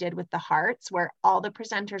BJ did with the hearts, where all the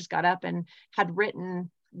presenters got up and had written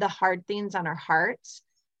the hard things on our hearts.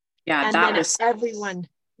 Yeah, and that then was everyone,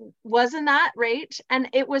 wasn't that Rach? And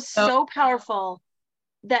it was so powerful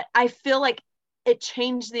that I feel like it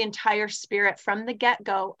changed the entire spirit from the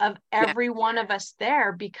get-go of every one of us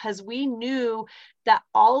there, because we knew that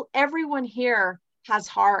everyone here has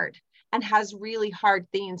hard and has really hard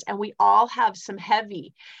things, and we all have some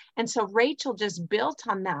heavy. And so Rachel just built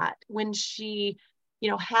on that when she,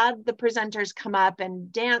 had the presenters come up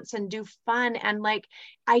and dance and do fun. And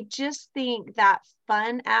I just think that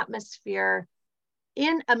fun atmosphere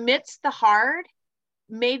in amidst the hard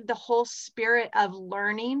made the whole spirit of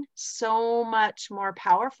learning so much more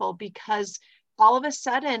powerful, because all of a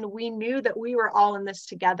sudden we knew that we were all in this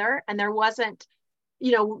together, and there wasn't,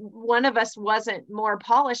 one of us wasn't more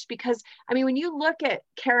polished. Because when you look at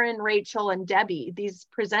Karen, Rachel, and Debbie, these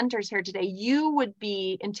presenters here today, you would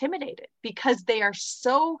be intimidated because they are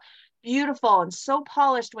so beautiful and so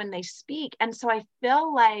polished when they speak. And so I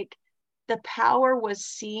feel like the power was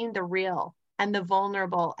seeing the real and the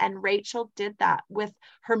vulnerable. And Rachel did that with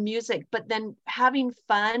her music, but then having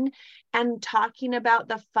fun and talking about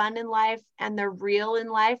the fun in life and the real in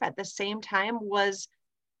life at the same time was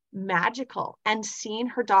magical. And seeing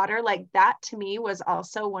her daughter like that, to me, was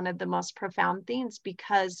also one of the most profound things,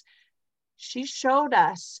 because she showed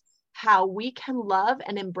us how we can love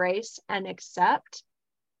and embrace and accept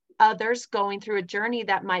others going through a journey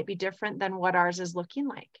that might be different than what ours is looking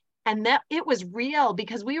like. And that it was real,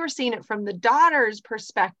 because we were seeing it from the daughter's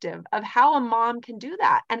perspective of how a mom can do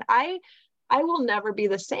that. And I will never be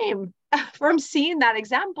the same from seeing that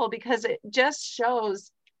example, because it just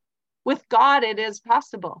shows with God, it is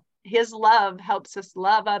possible. His love helps us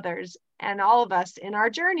love others and all of us in our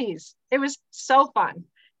journeys. It was so fun.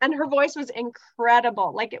 And her voice was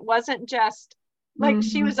incredible. It wasn't just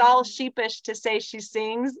she was all sheepish to say she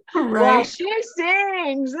sings. Right. Well, she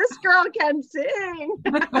sings. This girl can sing.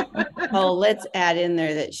 Oh, let's add in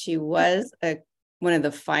there that she was one of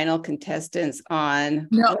the final contestants on.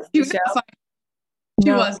 No, she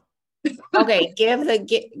was. Okay,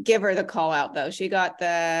 give her the call out though. She got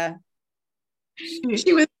the.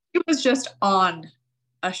 She was just on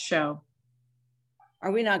a show.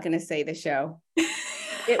 Are we not going to say the show?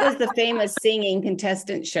 It was the famous singing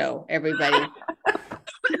contestant show, everybody.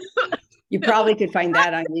 You probably could find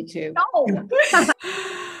that on YouTube. No.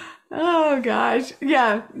 Oh gosh.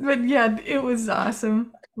 Yeah. But yeah, it was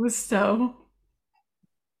awesome. It was so.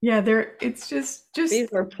 Yeah, it's just these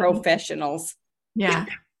were professionals. Yeah.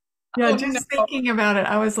 Yeah. Just thinking about it,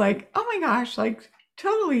 I was like, oh my gosh,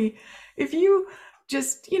 totally. If you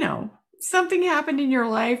just, something happened in your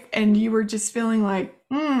life and you were just feeling like,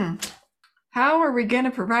 how are we going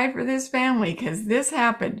to provide for this family? Because this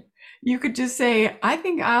happened. You could just say, I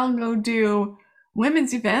think I'll go do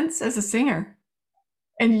women's events as a singer.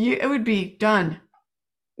 And it would be done.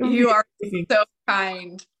 You are so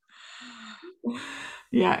kind.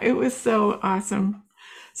 Yeah, it was so awesome.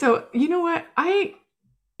 So, you know what?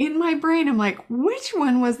 In my brain, I'm like, which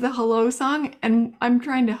one was the hello song? And I'm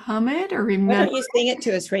trying to hum it or remember. Why don't you sing it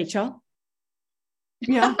to us, Rachel?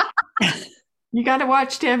 Yeah. You got to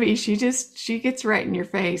watch Debbie. She gets right in your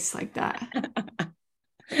face like that.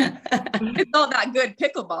 It's all that good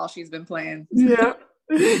pickleball she's been playing. Yeah.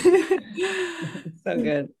 So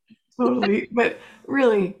good. Totally. But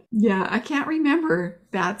really, yeah, I can't remember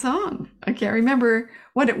that song. I can't remember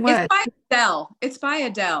what it was. It's by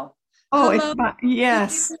Adele. Oh,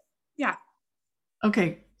 yes. Yeah.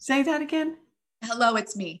 Okay. Say that again. Hello,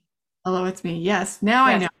 it's me. Hello, it's me. Yes. Now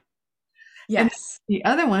I know. Yes. And the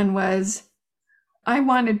other one was, I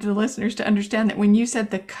wanted the listeners to understand that when you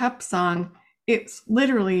said the cup song, it's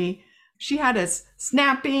literally, she had us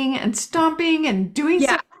snapping and stomping and doing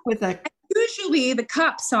something with a. Usually the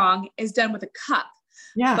cup song is done with a cup.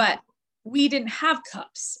 Yeah. But we didn't have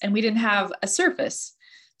cups and we didn't have a surface.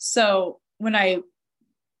 So when I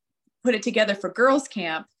put it together for girls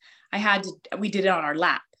camp, we did it on our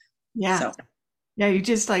lap. Yeah. So. Yeah. You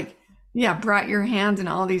just brought your hands and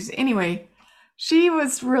all these. Anyway, she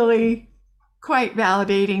was really quite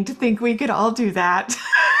validating to think we could all do that.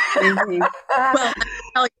 Mhm.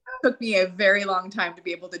 Well, it took me a very long time to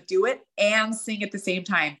be able to do it and sing at the same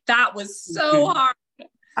time. That was so hard.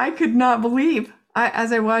 I could not believe.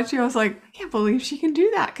 As I watched you, I was like, I can't believe she can do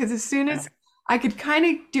that. Because as soon as I could kind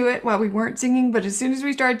of do it while we weren't singing, but as soon as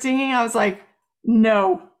we started singing, I was like,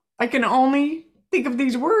 no, I can only think of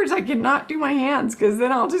these words. I cannot do my hands because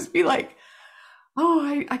then I'll just be like,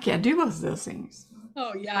 oh, I can't do both of those things.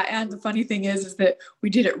 Oh yeah. And the funny thing is that we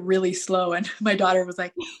did it really slow. And my daughter was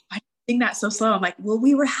like, why do you sing that so slow? I'm like, well,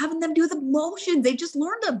 we were having them do the motions. They just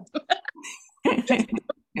learned them.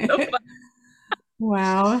 So fun.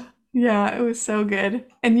 Wow. Yeah, it was so good.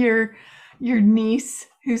 And your niece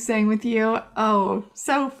who sang with you, oh,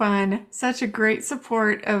 so fun. Such a great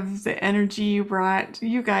support of the energy you brought.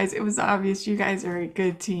 You guys, it was obvious you guys are a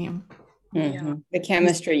good team. Mm-hmm. The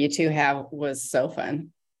chemistry you two have was so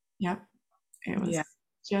fun. Yep. It was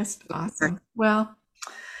just awesome. Well,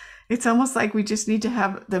 it's almost like we just need to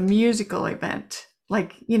have the musical event.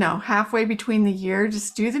 Like, halfway between the year,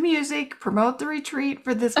 just do the music, promote the retreat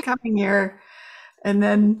for this coming year. And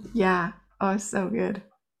then, oh, so good.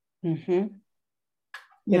 Mm-hmm.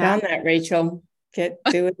 Get on that, Rachel. Get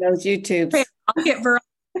doing those YouTubes. Okay, I'll get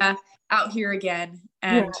Veronica out here again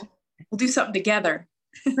and we'll do something together.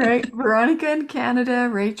 Right. Veronica in Canada,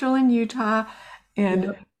 Rachel in Utah.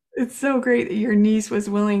 And it's so great that your niece was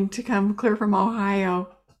willing to come clear from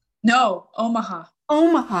Ohio. No, Omaha.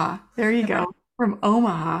 Omaha. There you go. From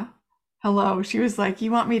Omaha. Hello. She was like,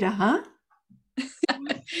 you want me to,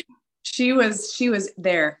 She was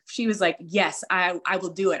there. She was like, yes, I will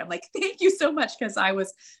do it. I'm like, thank you so much. Cause I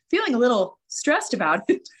was feeling a little stressed about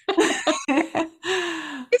it.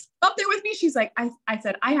 She's up there with me. She's like, I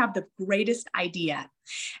said, I have the greatest idea.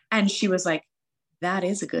 And she was like, that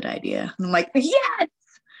is a good idea. And I'm like, yes.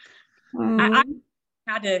 I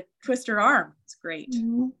had to twist her arm. It's great.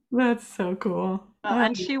 That's so cool.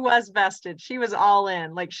 And she was vested. She was all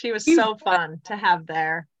in. Like, she was so fun to have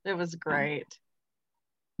there. It was great.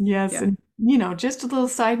 Yes. Yeah. And, just a little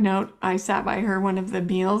side note, I sat by her one of the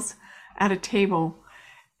meals at a table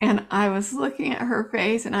and I was looking at her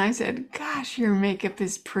face and I said, gosh, your makeup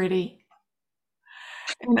is pretty.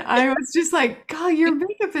 And I was just like, God, your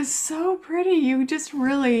makeup is so pretty. You just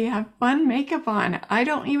really have fun makeup on. I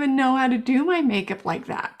don't even know how to do my makeup like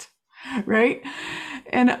that. Right.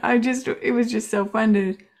 And it was just so fun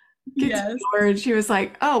to get to know her. And she was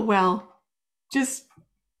like, oh, well,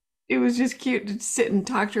 it was just cute to sit and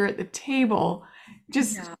talk to her at the table.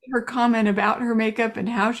 Just her comment about her makeup and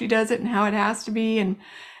how she does it and how it has to be. And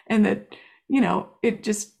that, it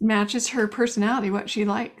just matches her personality, what she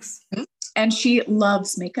likes. And she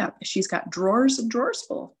loves makeup. She's got drawers and drawers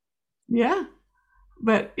full. Yeah.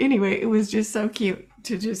 But anyway, it was just so cute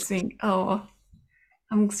to just think, oh,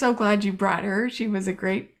 I'm so glad you brought her. She was a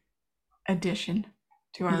great addition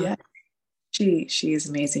to our. Yeah. She is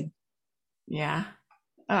amazing. Yeah.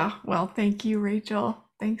 Oh, well, thank you, Rachel.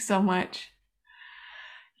 Thanks so much.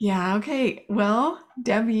 Yeah. Okay. Well,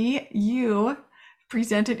 Debbie, you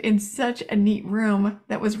presented in such a neat room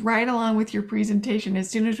that was right along with your presentation. As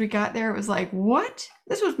soon as we got there, it was like, what?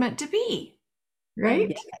 This was meant to be,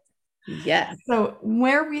 right? Yes. So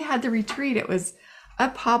where we had the retreat, it was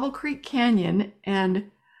up Hobble Creek Canyon, and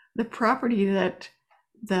the property that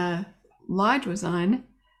the lodge was on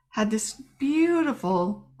had this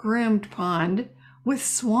beautiful groomed pond with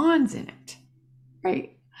swans in it,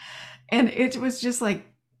 right? And it was just like,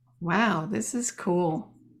 wow, this is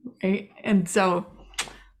cool, right? And so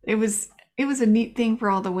it was a neat thing for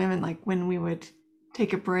all the women, like when we would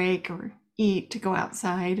take a break or eat, to go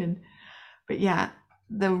outside. But yeah,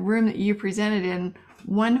 the room that you presented in,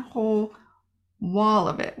 one whole wall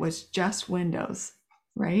of it was just windows,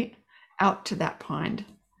 right, out to that pond.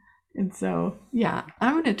 And so, yeah,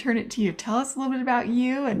 I'm going to turn it to you. Tell us a little bit about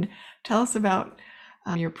you and tell us about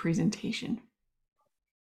your presentation.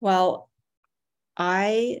 Well,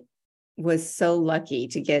 I was so lucky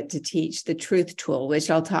to get to teach the Truth Tool, which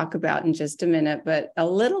I'll talk about in just a minute, but a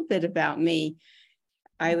little bit about me.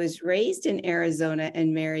 I was raised in Arizona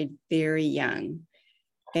and married very young.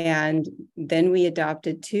 And then we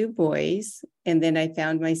adopted 2 boys. And then I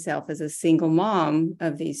found myself as a single mom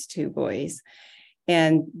of these 2 boys.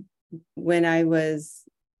 And when I was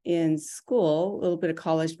in school, a little bit of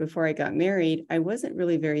college before I got married, I wasn't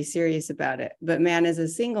really very serious about it. But man, as a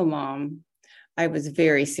single mom, I was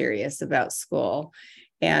very serious about school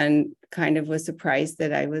and kind of was surprised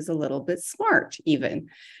that I was a little bit smart even.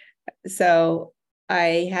 So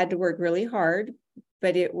I had to work really hard,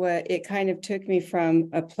 but it kind of took me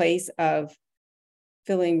from a place of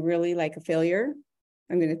feeling really like a failure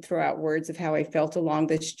I'm going to throw out words of how I felt along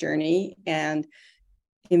this journey, and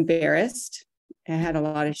embarrassed. I had a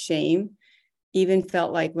lot of shame, even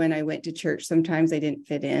felt like when I went to church, sometimes I didn't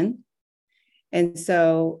fit in. And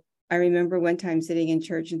so I remember one time sitting in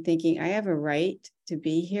church and thinking, I have a right to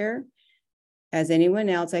be here. As anyone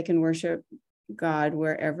else, I can worship God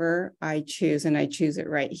wherever I choose, and I choose it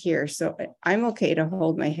right here. So I'm okay to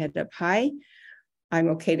hold my head up high. I'm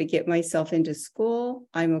okay to get myself into school.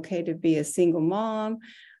 I'm okay to be a single mom.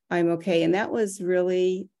 I'm okay. And that was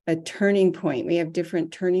really a turning point. We have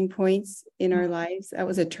different turning points in our lives. That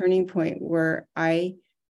was a turning point where I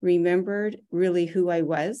remembered really who I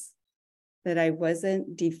was, that I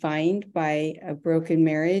wasn't defined by a broken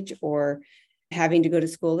marriage or having to go to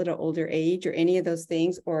school at an older age or any of those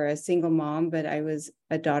things, or a single mom, but I was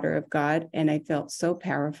a daughter of God. And I felt so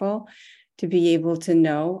powerful to be able to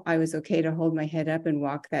know I was okay to hold my head up and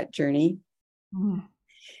walk that journey. Mm.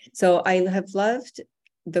 So I have loved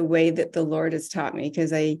the way that the Lord has taught me,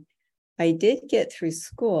 because I did get through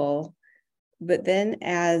school, but then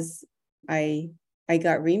as I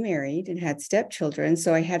got remarried and had stepchildren,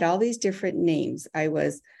 so I had all these different names. I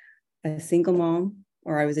was a single mom,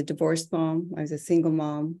 or I was a divorced mom. I was a single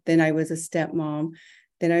mom. Then I was a stepmom.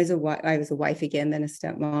 Then I was a wife again, then a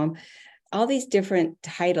stepmom. All these different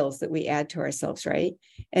titles that we add to ourselves, right?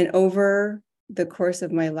 And over the course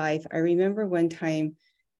of my life, I remember one time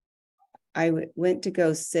I went to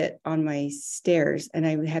go sit on my stairs, and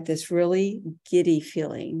I had this really giddy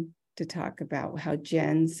feeling, to talk about how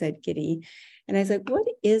Jen said giddy. And I was like, what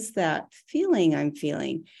is that feeling I'm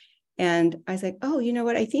feeling? And I was like, oh, you know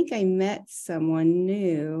what? I think I met someone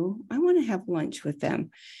new. I want to have lunch with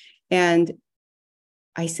them. And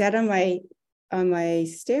I sat on my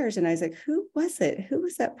stairs, and I was like, who was it? Who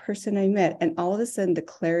was that person I met? And all of a sudden the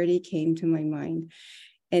clarity came to my mind.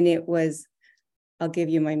 And it was, I'll give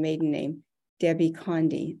you my maiden name, Debbie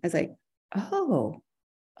Condi. I was like, oh,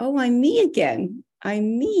 I'm me again.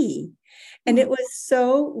 I'm me. And it was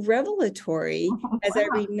so revelatory as I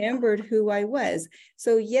remembered who I was.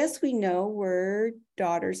 So yes, we know we're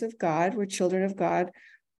daughters of God. We're children of God.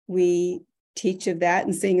 We teach of that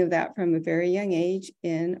and sing of that from a very young age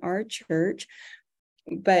in our church.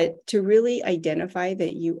 But to really identify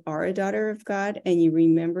that you are a daughter of God and you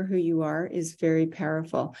remember who you are is very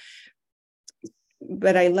powerful.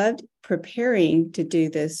 But I loved preparing to do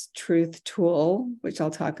this truth tool, which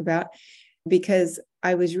I'll talk about, because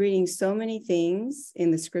I was reading so many things in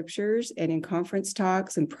the scriptures and in conference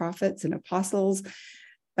talks and prophets and apostles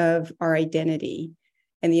of our identity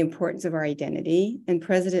and the importance of our identity. And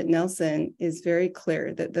President Nelson is very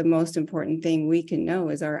clear that the most important thing we can know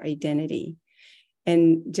is our identity.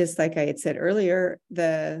 And just like I had said earlier,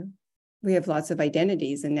 we have lots of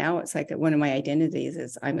identities. And now it's like one of my identities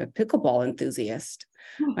is I'm a pickleball enthusiast.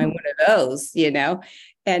 Mm-hmm. I'm one of those,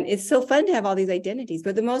 and it's so fun to have all these identities.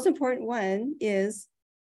 But the most important one is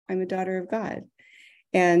I'm a daughter of God.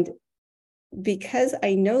 And because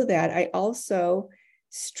I know that, I also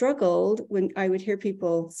struggled when I would hear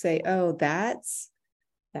people say, oh, that's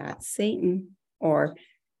Satan. Or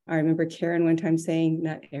I remember Karen one time saying,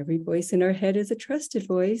 not every voice in our head is a trusted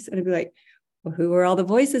voice. And I'd be like, well, who are all the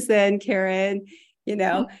voices then, Karen?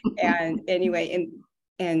 And anyway,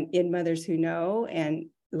 and in Mothers Who Know and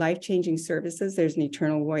life-changing services, there's an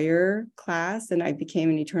Eternal Warrior class, and I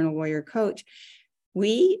became an Eternal Warrior coach.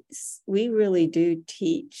 We really do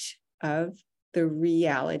teach of the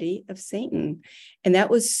reality of Satan. And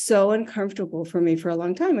that was so uncomfortable for me for a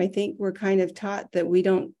long time. I think we're kind of taught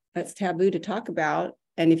that that's taboo to talk about.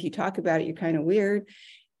 And if you talk about it, you're kind of weird.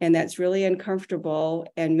 And that's really uncomfortable.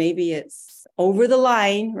 And maybe it's over the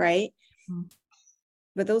line, right? Mm-hmm.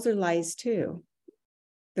 But those are lies too.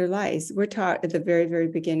 They're lies. We're taught at the very, very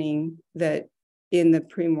beginning that in the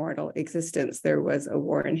premortal existence, there was a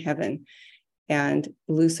war in heaven. And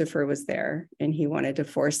Lucifer was there, and he wanted to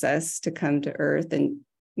force us to come to earth and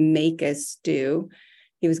make us do.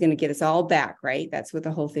 He was going to get us all back, right? That's what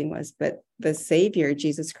the whole thing was. But the Savior,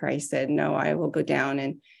 Jesus Christ, said, no, I will go down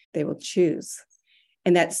and they will choose.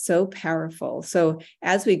 And that's so powerful. So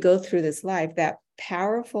as we go through this life, that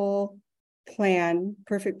powerful plan,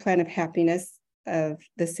 perfect plan of happiness of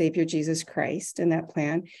the Savior, Jesus Christ, and that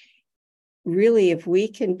plan, really, if we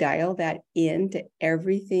can dial that into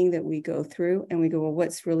everything that we go through and we go, well,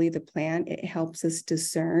 what's really the plan? It helps us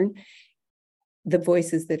discern the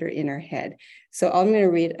voices that are in our head. So I'm going to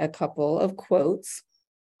read a couple of quotes.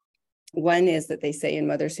 One is that they say in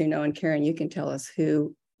Mothers Who Know, and Karen, you can tell us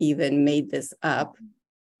who even made this up.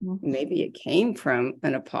 Maybe it came from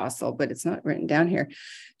an apostle, but it's not written down here.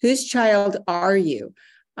 Whose child are you?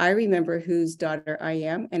 I remember whose daughter I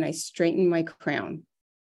am, and I straighten my crown.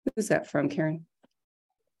 Who's that from, Karen?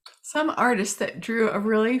 Some artist that drew a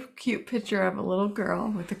really cute picture of a little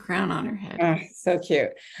girl with a crown on her head. Oh, so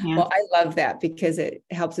cute. Yeah. Well, I love that because it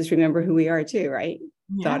helps us remember who we are too, right?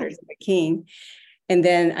 Yeah. Daughters of a king. And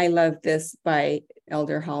then I love this by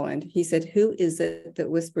Elder Holland. He said, "Who is it that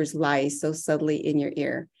whispers lies so subtly in your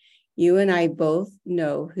ear? You and I both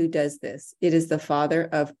know who does this. It is the father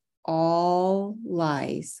of all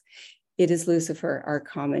lies. It is Lucifer, our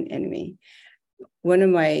common enemy." One of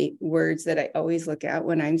my words that I always look at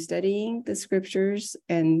when I'm studying the scriptures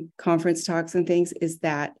and conference talks and things is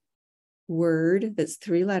that word that's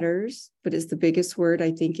 3 letters, but it's the biggest word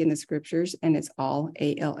I think in the scriptures, and it's all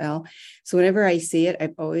ALL. So whenever I see it,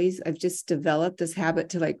 I've just developed this habit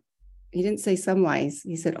to, like, he didn't say some lies,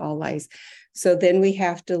 he said all lies. So then we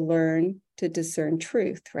have to learn to discern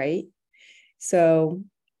truth, right? So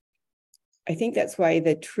I think that's why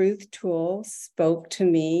the truth tool spoke to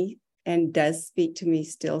me and does speak to me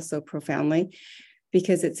still so profoundly,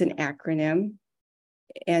 because it's an acronym.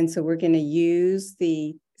 And so we're going to use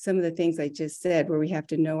some of the things I just said, where we have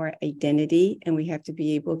to know our identity and we have to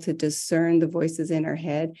be able to discern the voices in our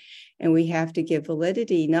head. And we have to give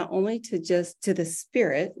validity, not only to the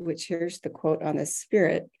spirit, which here's the quote on the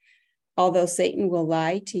spirit: "Although Satan will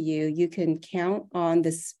lie to you, you can count on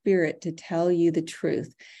the spirit to tell you the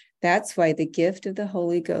truth." That's why the gift of the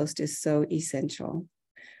Holy Ghost is so essential,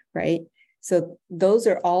 right? So those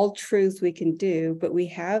are all truths we can do, but we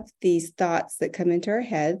have these thoughts that come into our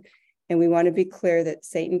head, and we want to be clear that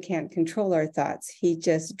Satan can't control our thoughts. He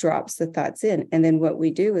just drops the thoughts in. And then what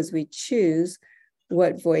we do is we choose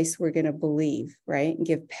what voice we're going to believe, right? And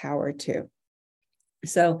give power to.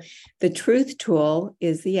 So the truth tool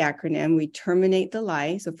is the acronym. We terminate the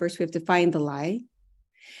lie. So first we have to find the lie,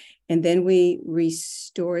 and then we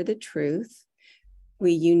restore the truth.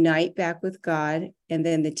 We unite back with God. And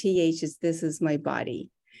then the TH is, this is my body.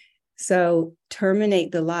 So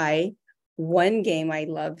terminate the lie. One game I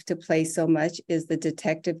love to play so much is the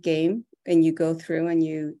detective game. And you go through and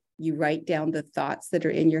you write down the thoughts that are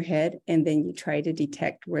in your head, and then you try to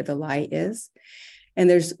detect where the lie is. And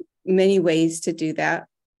there's many ways to do that.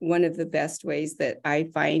 One of the best ways that I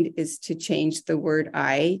find is to change the word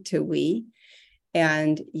I to we.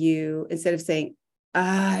 And you, instead of saying,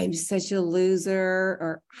 "I'm such a loser,"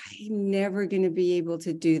 or "I'm never going to be able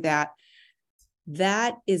to do that,"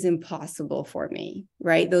 that is impossible for me,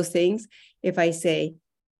 right? Those things. If I say,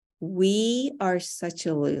 "We are such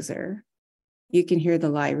a loser," you can hear the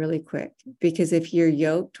lie really quick, because if you're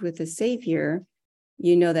yoked with the Savior,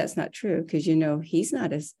 you know that's not true, because you know he's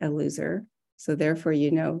not a loser. So therefore,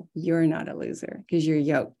 you know you're not a loser because you're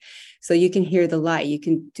yoked. So you can hear the lie. You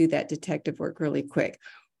can do that detective work really quick.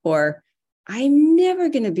 Or, "I'm never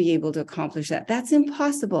going to be able to accomplish that. That's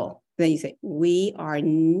impossible." Then you say, "We are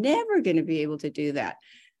never going to be able to do that.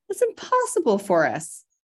 That's impossible for us."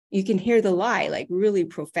 You can hear the lie like really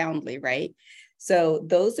profoundly, right? So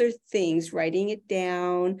those are things, writing it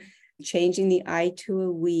down, changing the I to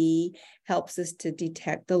a we helps us to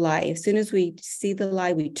detect the lie. As soon as we see the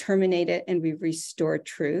lie, we terminate it and we restore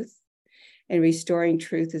truth. And restoring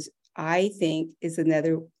truth is, I think, is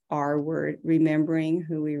another R word, remembering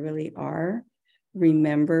who we really are.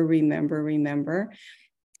 Remember, remember, remember.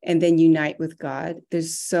 And then unite with God.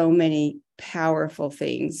 There's so many powerful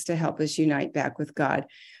things to help us unite back with God.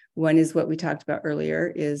 One is what we talked about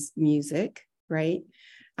earlier, is music, right?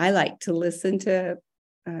 I like to listen to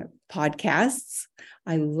podcasts.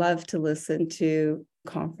 I love to listen to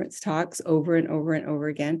conference talks over and over and over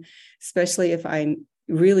again, especially if I'm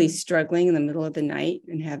really struggling in the middle of the night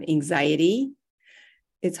and have anxiety.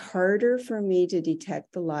 It's harder for me to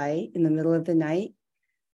detect the lie in the middle of the night,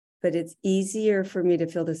 but it's easier for me to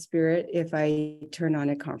feel the spirit if I turn on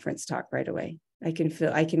a conference talk right away. I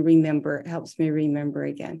can remember. It helps me remember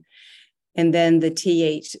again. And then the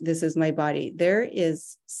TH, this is my body. There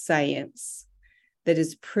is science that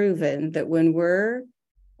is proven that when we're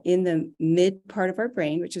in the mid part of our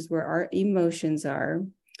brain, which is where our emotions are,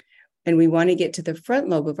 and we want to get to the front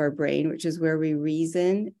lobe of our brain, which is where we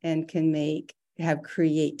reason and can have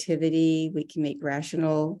creativity, we can make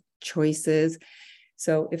rational choices.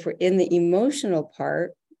 So if we're in the emotional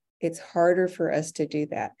part, it's harder for us to do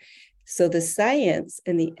that. So the science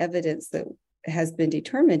and the evidence that has been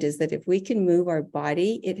determined is that if we can move our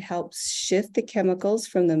body, it helps shift the chemicals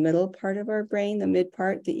from the middle part of our brain, the mid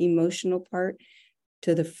part, the emotional part,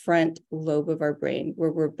 to the front lobe of our brain,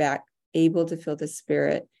 where we're back able to feel the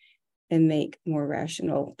spirit and make more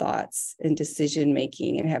rational thoughts and decision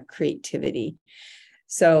making and have creativity.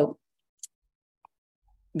 So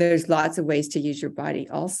there's lots of ways to use your body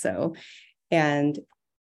also. And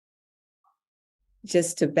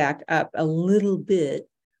just to back up a little bit,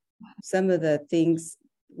 some of the things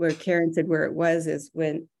where Karen said where it was is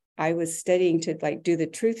when I was studying to like do the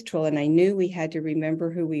truth tool, and I knew we had to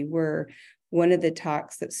remember who we were. One of the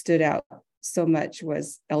talks that stood out so much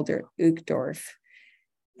was Elder Uchtdorf.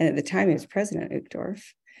 And at the time, he was President Uchtdorf.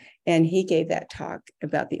 And he gave that talk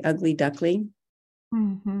about the ugly duckling.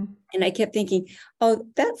 Mm-hmm. And I kept thinking, oh,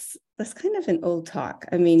 that's kind of an old talk.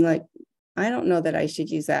 I mean, like, I don't know that I should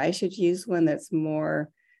use that. I should use one that's more,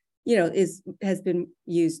 has been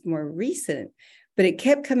used more recent. But it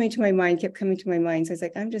kept coming to my mind. So I was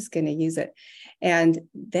like, I'm just going to use it. And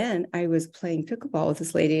then I was playing pickleball with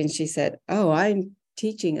this lady, and she said, oh, I'm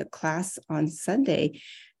teaching a class on Sunday,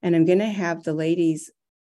 and I'm going to have the ladies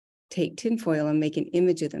take tinfoil and make an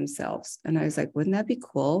image of themselves. And I was like, wouldn't that be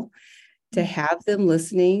cool to have them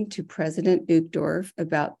listening to President Uchtdorf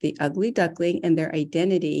about the ugly duckling and their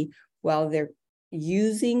identity while they're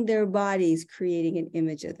using their bodies, creating an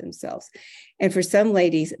image of themselves. And for some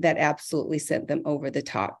ladies, that absolutely sent them over the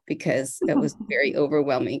top because it was very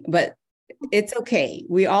overwhelming. But it's okay.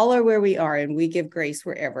 We all are where we are, and we give grace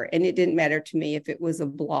wherever. And it didn't matter to me if it was a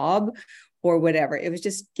blob or whatever. It was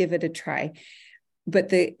just give it a try. But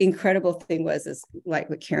the incredible thing is like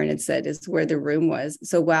what Karen had said, is where the room was.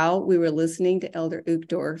 So while we were listening to Elder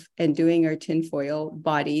Uchtdorf and doing our tinfoil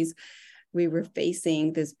bodies, we were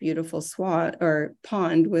facing this beautiful swan or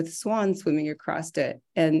pond with swans swimming across it.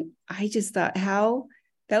 And I just thought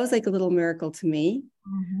that was like a little miracle to me.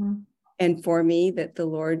 Mm-hmm. And for me,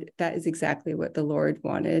 that is exactly what the Lord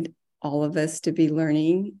wanted all of us to be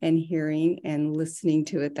learning and hearing and listening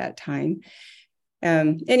to at that time.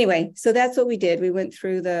 Anyway, so that's what we did. We went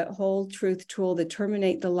through the whole truth tool, the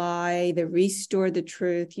terminate the lie, the restore the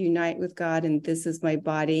truth, unite with God, and this is my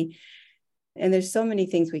body. And there's so many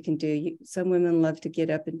things we can do. Some women love to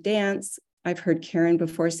get up and dance. I've heard Karen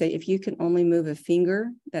before say, if you can only move a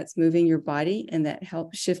finger, that's moving your body, and that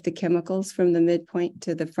helps shift the chemicals from the midpoint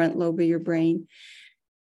to the front lobe of your brain.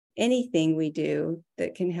 Anything we do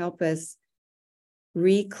that can help us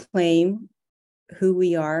reclaim who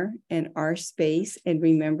we are and our space, and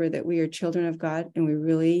remember that we are children of God and we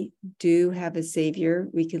really do have a Savior.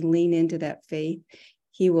 We can lean into that faith.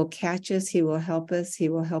 He will catch us. He will help us. He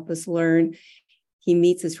will help us learn. He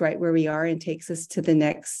meets us right where we are and takes us to the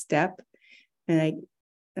next step. And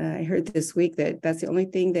I heard this week that that's the only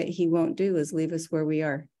thing that he won't do is leave us where we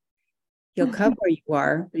are. He'll come where you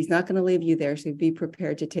are, but he's not going to leave you there. So be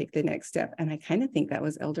prepared to take the next step. And I kind of think that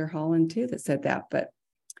was Elder Holland too that said that, but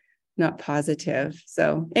not positive.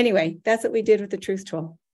 So anyway, that's what we did with the truth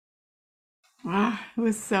tool. Wow, it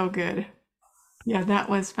was so good. Yeah, that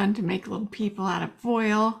was fun to make little people out of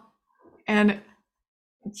foil, and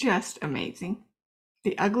just amazing.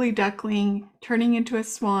 The ugly duckling turning into a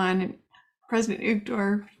swan, and President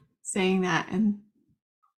Uchtdorf saying that. And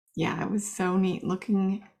yeah, it was so neat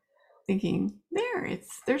looking, thinking,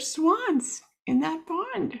 there's swans in that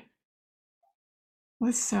pond. It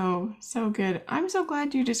was so good. I'm so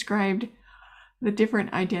glad you described the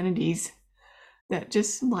different identities that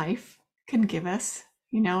just life can give us,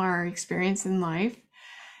 our experience in life,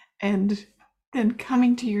 and then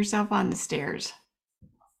coming to yourself on the stairs.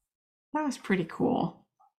 That was pretty cool.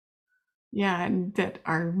 Yeah, and that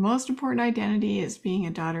our most important identity is being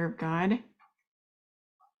a daughter of God.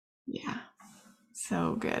 Yeah,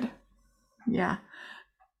 so good. Yeah.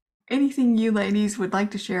 Anything you ladies would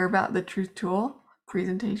like to share about the Truth Tool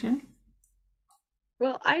presentation?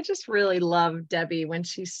 Well, I just really love Debbie when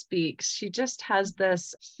she speaks. She just has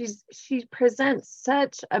this, she presents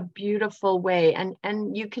such a beautiful way,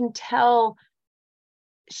 and you can tell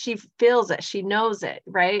she feels it, she knows it,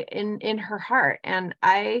 right? In her heart. And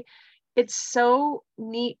it's so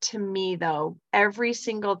neat to me though, every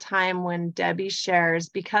single time when Debbie shares,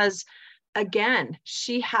 because again,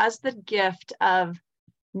 she has the gift of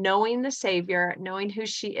knowing the Savior, knowing who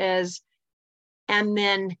she is, and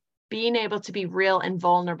then being able to be real and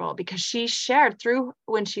vulnerable, because she shared through,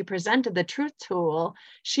 when she presented the truth tool,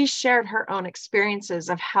 she shared her own experiences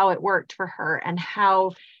of how it worked for her and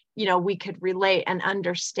how, we could relate and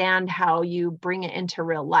understand how you bring it into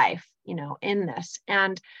real life, in this,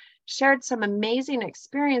 and shared some amazing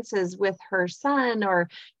experiences with her son, or,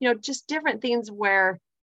 just different things where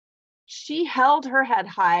she held her head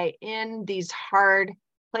high in these hard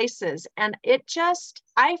places. And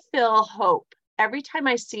I feel hope every time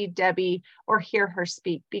I see Debbie or hear her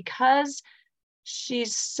speak, because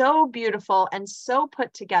she's so beautiful and so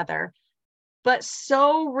put together, but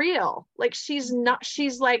so real. Like she's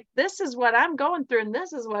like, this is what I'm going through and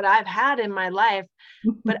this is what I've had in my life,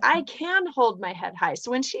 but I can hold my head high. So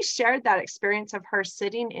when she shared that experience of her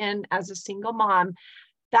sitting in as a single mom,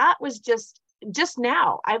 that was just just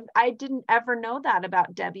now, I didn't ever know that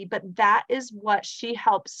about Debbie, but that is what she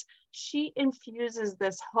helps. She infuses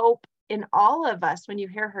this hope in all of us when you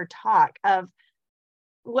hear her talk of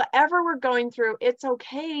whatever we're going through, it's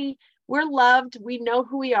okay. We're loved. We know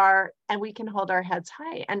who we are, and we can hold our heads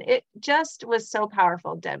high. And it just was so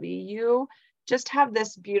powerful, Debbie. You just have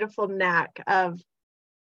this beautiful knack of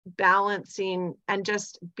balancing and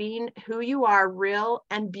just being who you are, real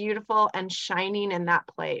and beautiful and shining in that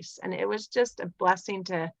place. And it was just a blessing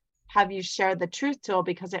to have you share the truth tool,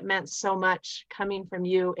 because it meant so much coming from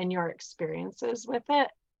you and your experiences with it.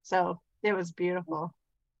 So it was beautiful.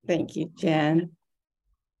 Thank you, Jen.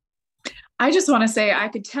 I just want to say, I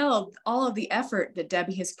could tell all of the effort that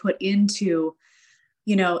Debbie has put into,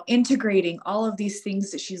 you know, integrating all of these things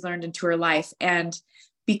that she's learned into her life and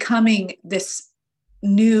becoming this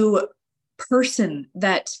new person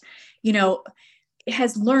that, you know,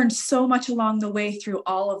 has learned so much along the way through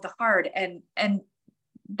all of the hard. And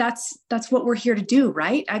that's what we're here to do,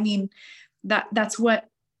 right? I mean, that's what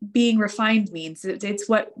being refined means. It's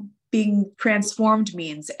what being transformed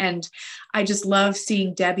means. And I just love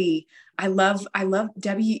seeing Debbie. I love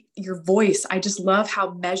Debbie, your voice. I just love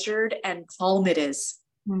how measured and calm it is.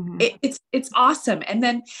 Mm-hmm. It's awesome. And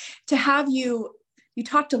then to have you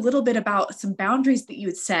talked a little bit about some boundaries that you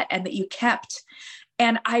had set and that you kept.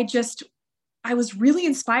 And I was really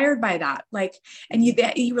inspired by that. Like, and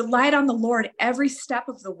you relied on the Lord every step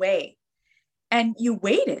of the way, and you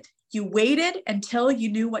waited until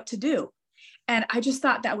you knew what to do. And I just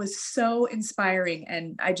thought that was so inspiring.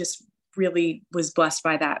 And I just really was blessed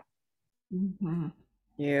by that. Mm-hmm.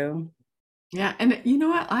 Yeah. And you know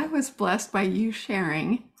what? I was blessed by you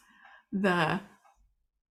sharing the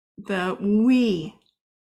we,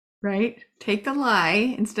 right? Take the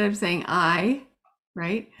lie instead of saying I,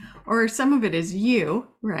 right? Or some of it is you,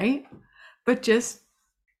 right? But just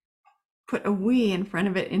put a we in front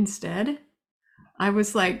of it instead. I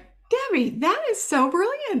was like, Debbie, that is so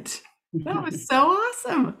brilliant. That was so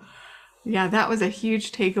awesome. Yeah, that was a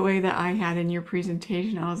huge takeaway that I had in your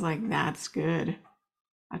presentation. I was like, that's good.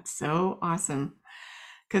 That's so awesome.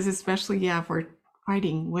 Because especially, if we're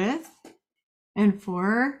fighting with and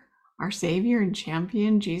for our Savior and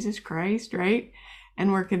champion, Jesus Christ, right?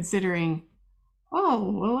 And we're considering,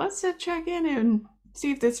 let's check in and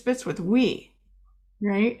see if this fits with we,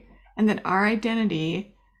 right? And that our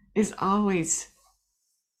identity is always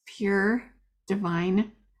pure,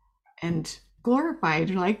 divine, and glorified,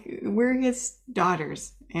 like we're his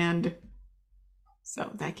daughters. And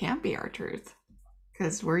so that can't be our truth,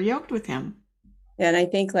 because we're yoked with him. And I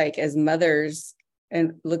think, like, as mothers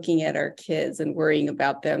and looking at our kids and worrying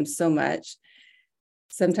about them so much,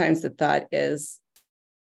 sometimes the thought is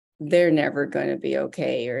they're never going to be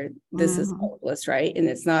okay, or this is hopeless, right? And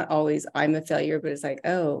it's not always I'm a failure, but it's like,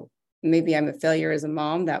 oh, maybe I'm a failure as a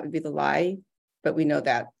mom. That would be the lie, but we know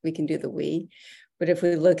that we can do the we. But if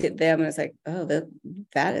we look at them and it's like, oh,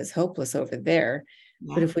 that is hopeless over there.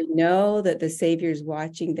 Yeah. But if we know that the Savior's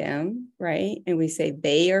watching them, right? And we say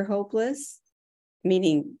they are hopeless,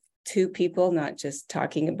 meaning two people, not just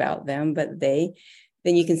talking about them, but they,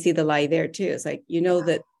 then you can see the lie there too. It's like, you know,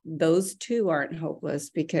 that those two aren't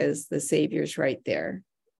hopeless because the Savior's right there.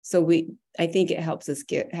 So I think it helps us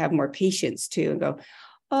have more patience too, and go,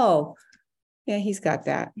 oh, yeah, he's got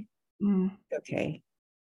that. Okay.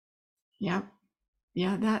 Yeah.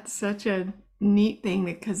 Yeah, that's such a neat thing,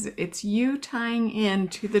 because it's you tying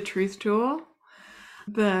into the truth tool,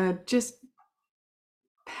 the just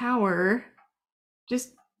power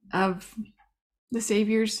just of the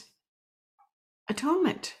Savior's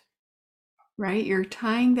atonement, right? You're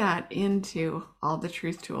tying that into all the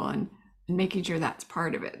truth tool and making sure that's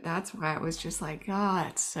part of it. That's why I was just like,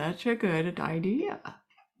 it's such a good idea.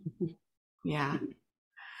 Yeah.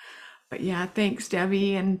 But yeah, thanks,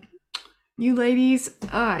 Debbie. And you ladies,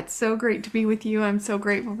 it's so great to be with you. I'm so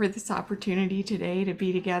grateful for this opportunity today to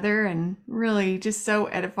be together, and really just so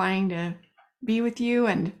edifying to be with you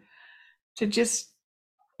and to just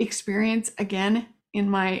experience again in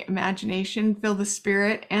my imagination, feel the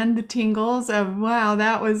spirit and the tingles of, wow,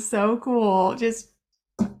 that was so cool.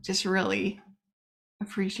 Just really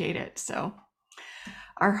appreciate it. So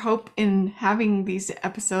our hope in having these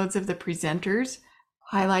episodes of the presenters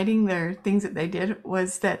highlighting their things that they did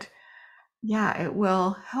was that, it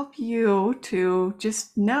will help you to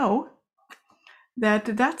just know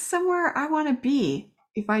that that's somewhere I want to be.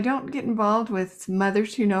 If I don't get involved with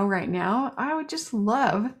Mothers Who Know right now, I would just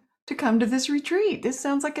love to come to this retreat. This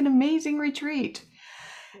sounds like an amazing retreat.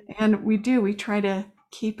 And we try to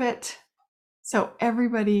keep it so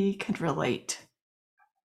everybody can relate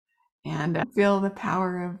and feel the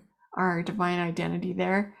power of our divine identity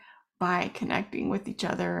there. by connecting with each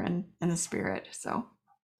other and the Spirit. So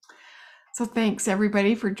thanks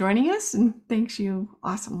everybody for joining us, and thanks you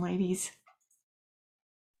awesome ladies.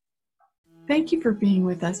 Thank you for being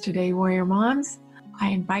with us today, Warrior Moms. I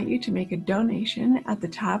invite you to make a donation at the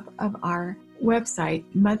top of our website,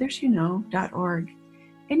 mothershowknow.org.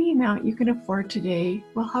 Any amount you can afford today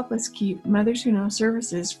will help us keep Mothers Who Know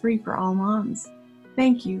services free for all moms.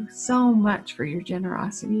 Thank you so much for your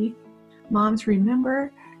generosity. Moms,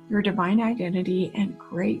 remember your divine identity and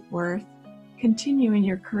great worth. Continue in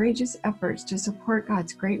your courageous efforts to support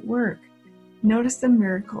God's great work. Notice the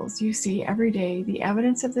miracles you see every day, the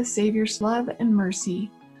evidence of the Savior's love and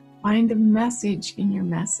mercy. Find the message in your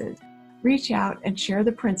message. Reach out and share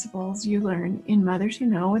the principles you learn in Mothers Who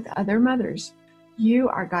Know with other mothers. You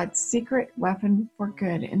are God's secret weapon for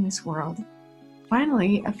good in this world.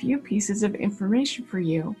 Finally, a few pieces of information for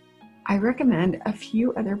you. I recommend a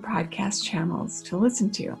few other podcast channels to listen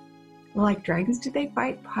to. Like Dragons Do They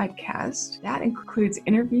Fight podcast, that includes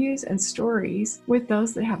interviews and stories with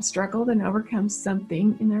those that have struggled and overcome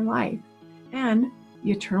something in their life. And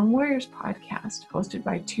the Eternal Warriors podcast, hosted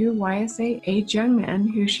by two YSA age young men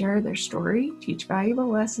who share their story, teach valuable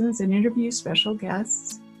lessons, and interview special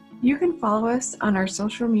guests. You can follow us on our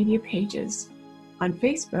social media pages. On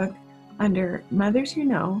Facebook, under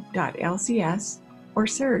motherswhoknow.lcs, or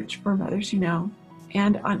search for Mothers Who Know.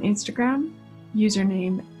 And on Instagram,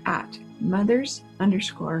 username at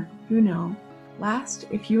mothers_who know. Last,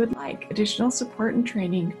 if you would like additional support and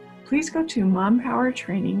training, please go to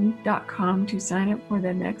mompowertraining.com to sign up for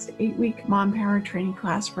the next 8-week Mom Power training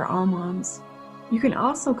class for all moms. You can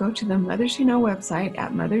also go to the Mothers Who Know website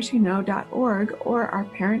at motherswhoknow.org or our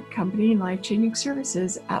parent company Life Changing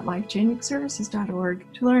Services at lifechangingservices.org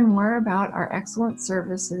to learn more about our excellent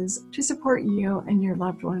services to support you and your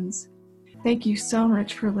loved ones. Thank you so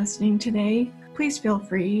much for listening today. Please feel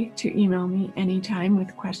free to email me anytime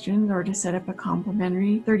with questions or to set up a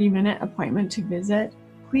complimentary 30-minute appointment to visit.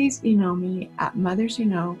 Please email me at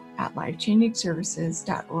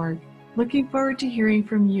motherswhoknow@lifechangingservices.org. Looking forward to hearing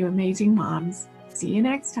from you, amazing moms. See you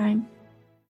next time.